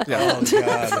 Yep. Oh,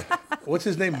 God. What's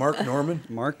his name? Mark Norman?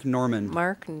 Mark Norman.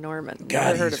 Mark Norman. God,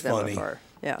 Never heard he's of him funny. before.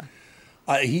 Yeah.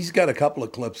 He's got a couple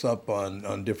of clips up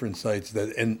on different sites,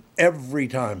 and every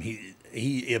time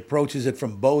he approaches it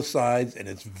from both sides, and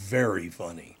it's very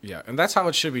funny. Yeah, and that's how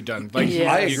it should be done. Like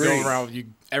Yeah. I you agree. go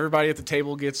around, everybody at the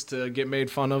table gets to get made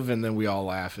fun of, and then we all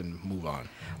laugh and move on.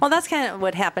 Well, that's kind of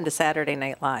what happened to Saturday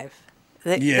Night Live.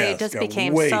 They Yes, just got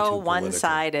became way so too political.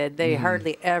 one-sided. They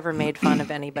hardly ever made fun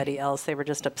of anybody else. They were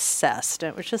just obsessed.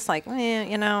 It was just like,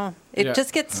 it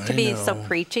just gets to be so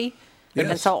preachy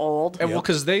and so old. And well,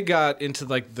 because they got into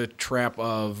like the trap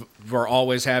of we're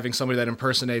always having somebody that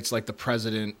impersonates like the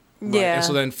president. Right? Yeah. And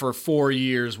so then for 4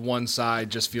 years, one side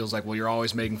just feels like, well, you're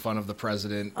always making fun of the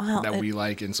president that we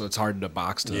like, and so it's hard to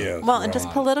box to. Well, and just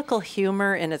political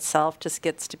humor in itself just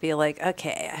gets to be like,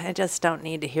 okay, I just don't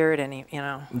need to hear it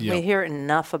Yep. We hear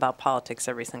enough about politics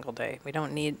every single day. We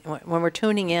don't need, when we're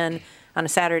tuning in on a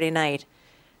Saturday night,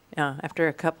 after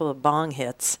a couple of bong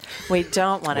hits, we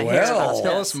don't want to hear about this.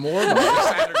 Tell us more about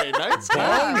Saturday nights.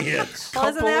 Bong hits. Well,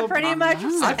 isn't that pretty much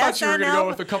I thought you were going to go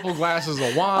with a couple glasses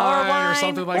of wine or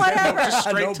something like that. No, just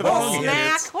straight to the bong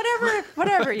Smack, hits.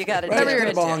 whatever you got to do. Right after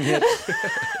the bong hit.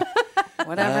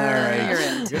 Whatever you're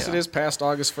into. I guess it is past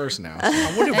August 1st now.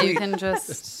 Yeah, you can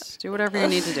just do whatever you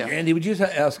need to do. Andy, would you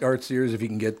ask Art Sears if he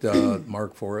can get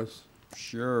Mark for us?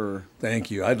 Sure.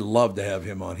 Thank you. I'd love to have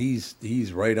him on. He's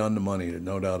right on the money,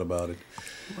 no doubt about it.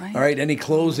 Right. All right, any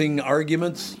closing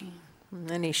arguments?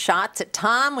 Any shots at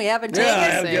Tom we haven't taken? Yeah, I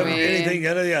haven't given anything.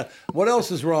 Yeah. What else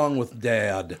is wrong with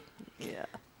Dad? Yeah,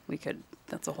 we could.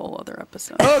 That's a whole other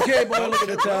episode. Okay, boy, look at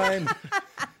the time.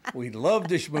 We'd love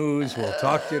to schmooze. We'll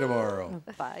talk to you tomorrow.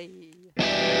 Bye.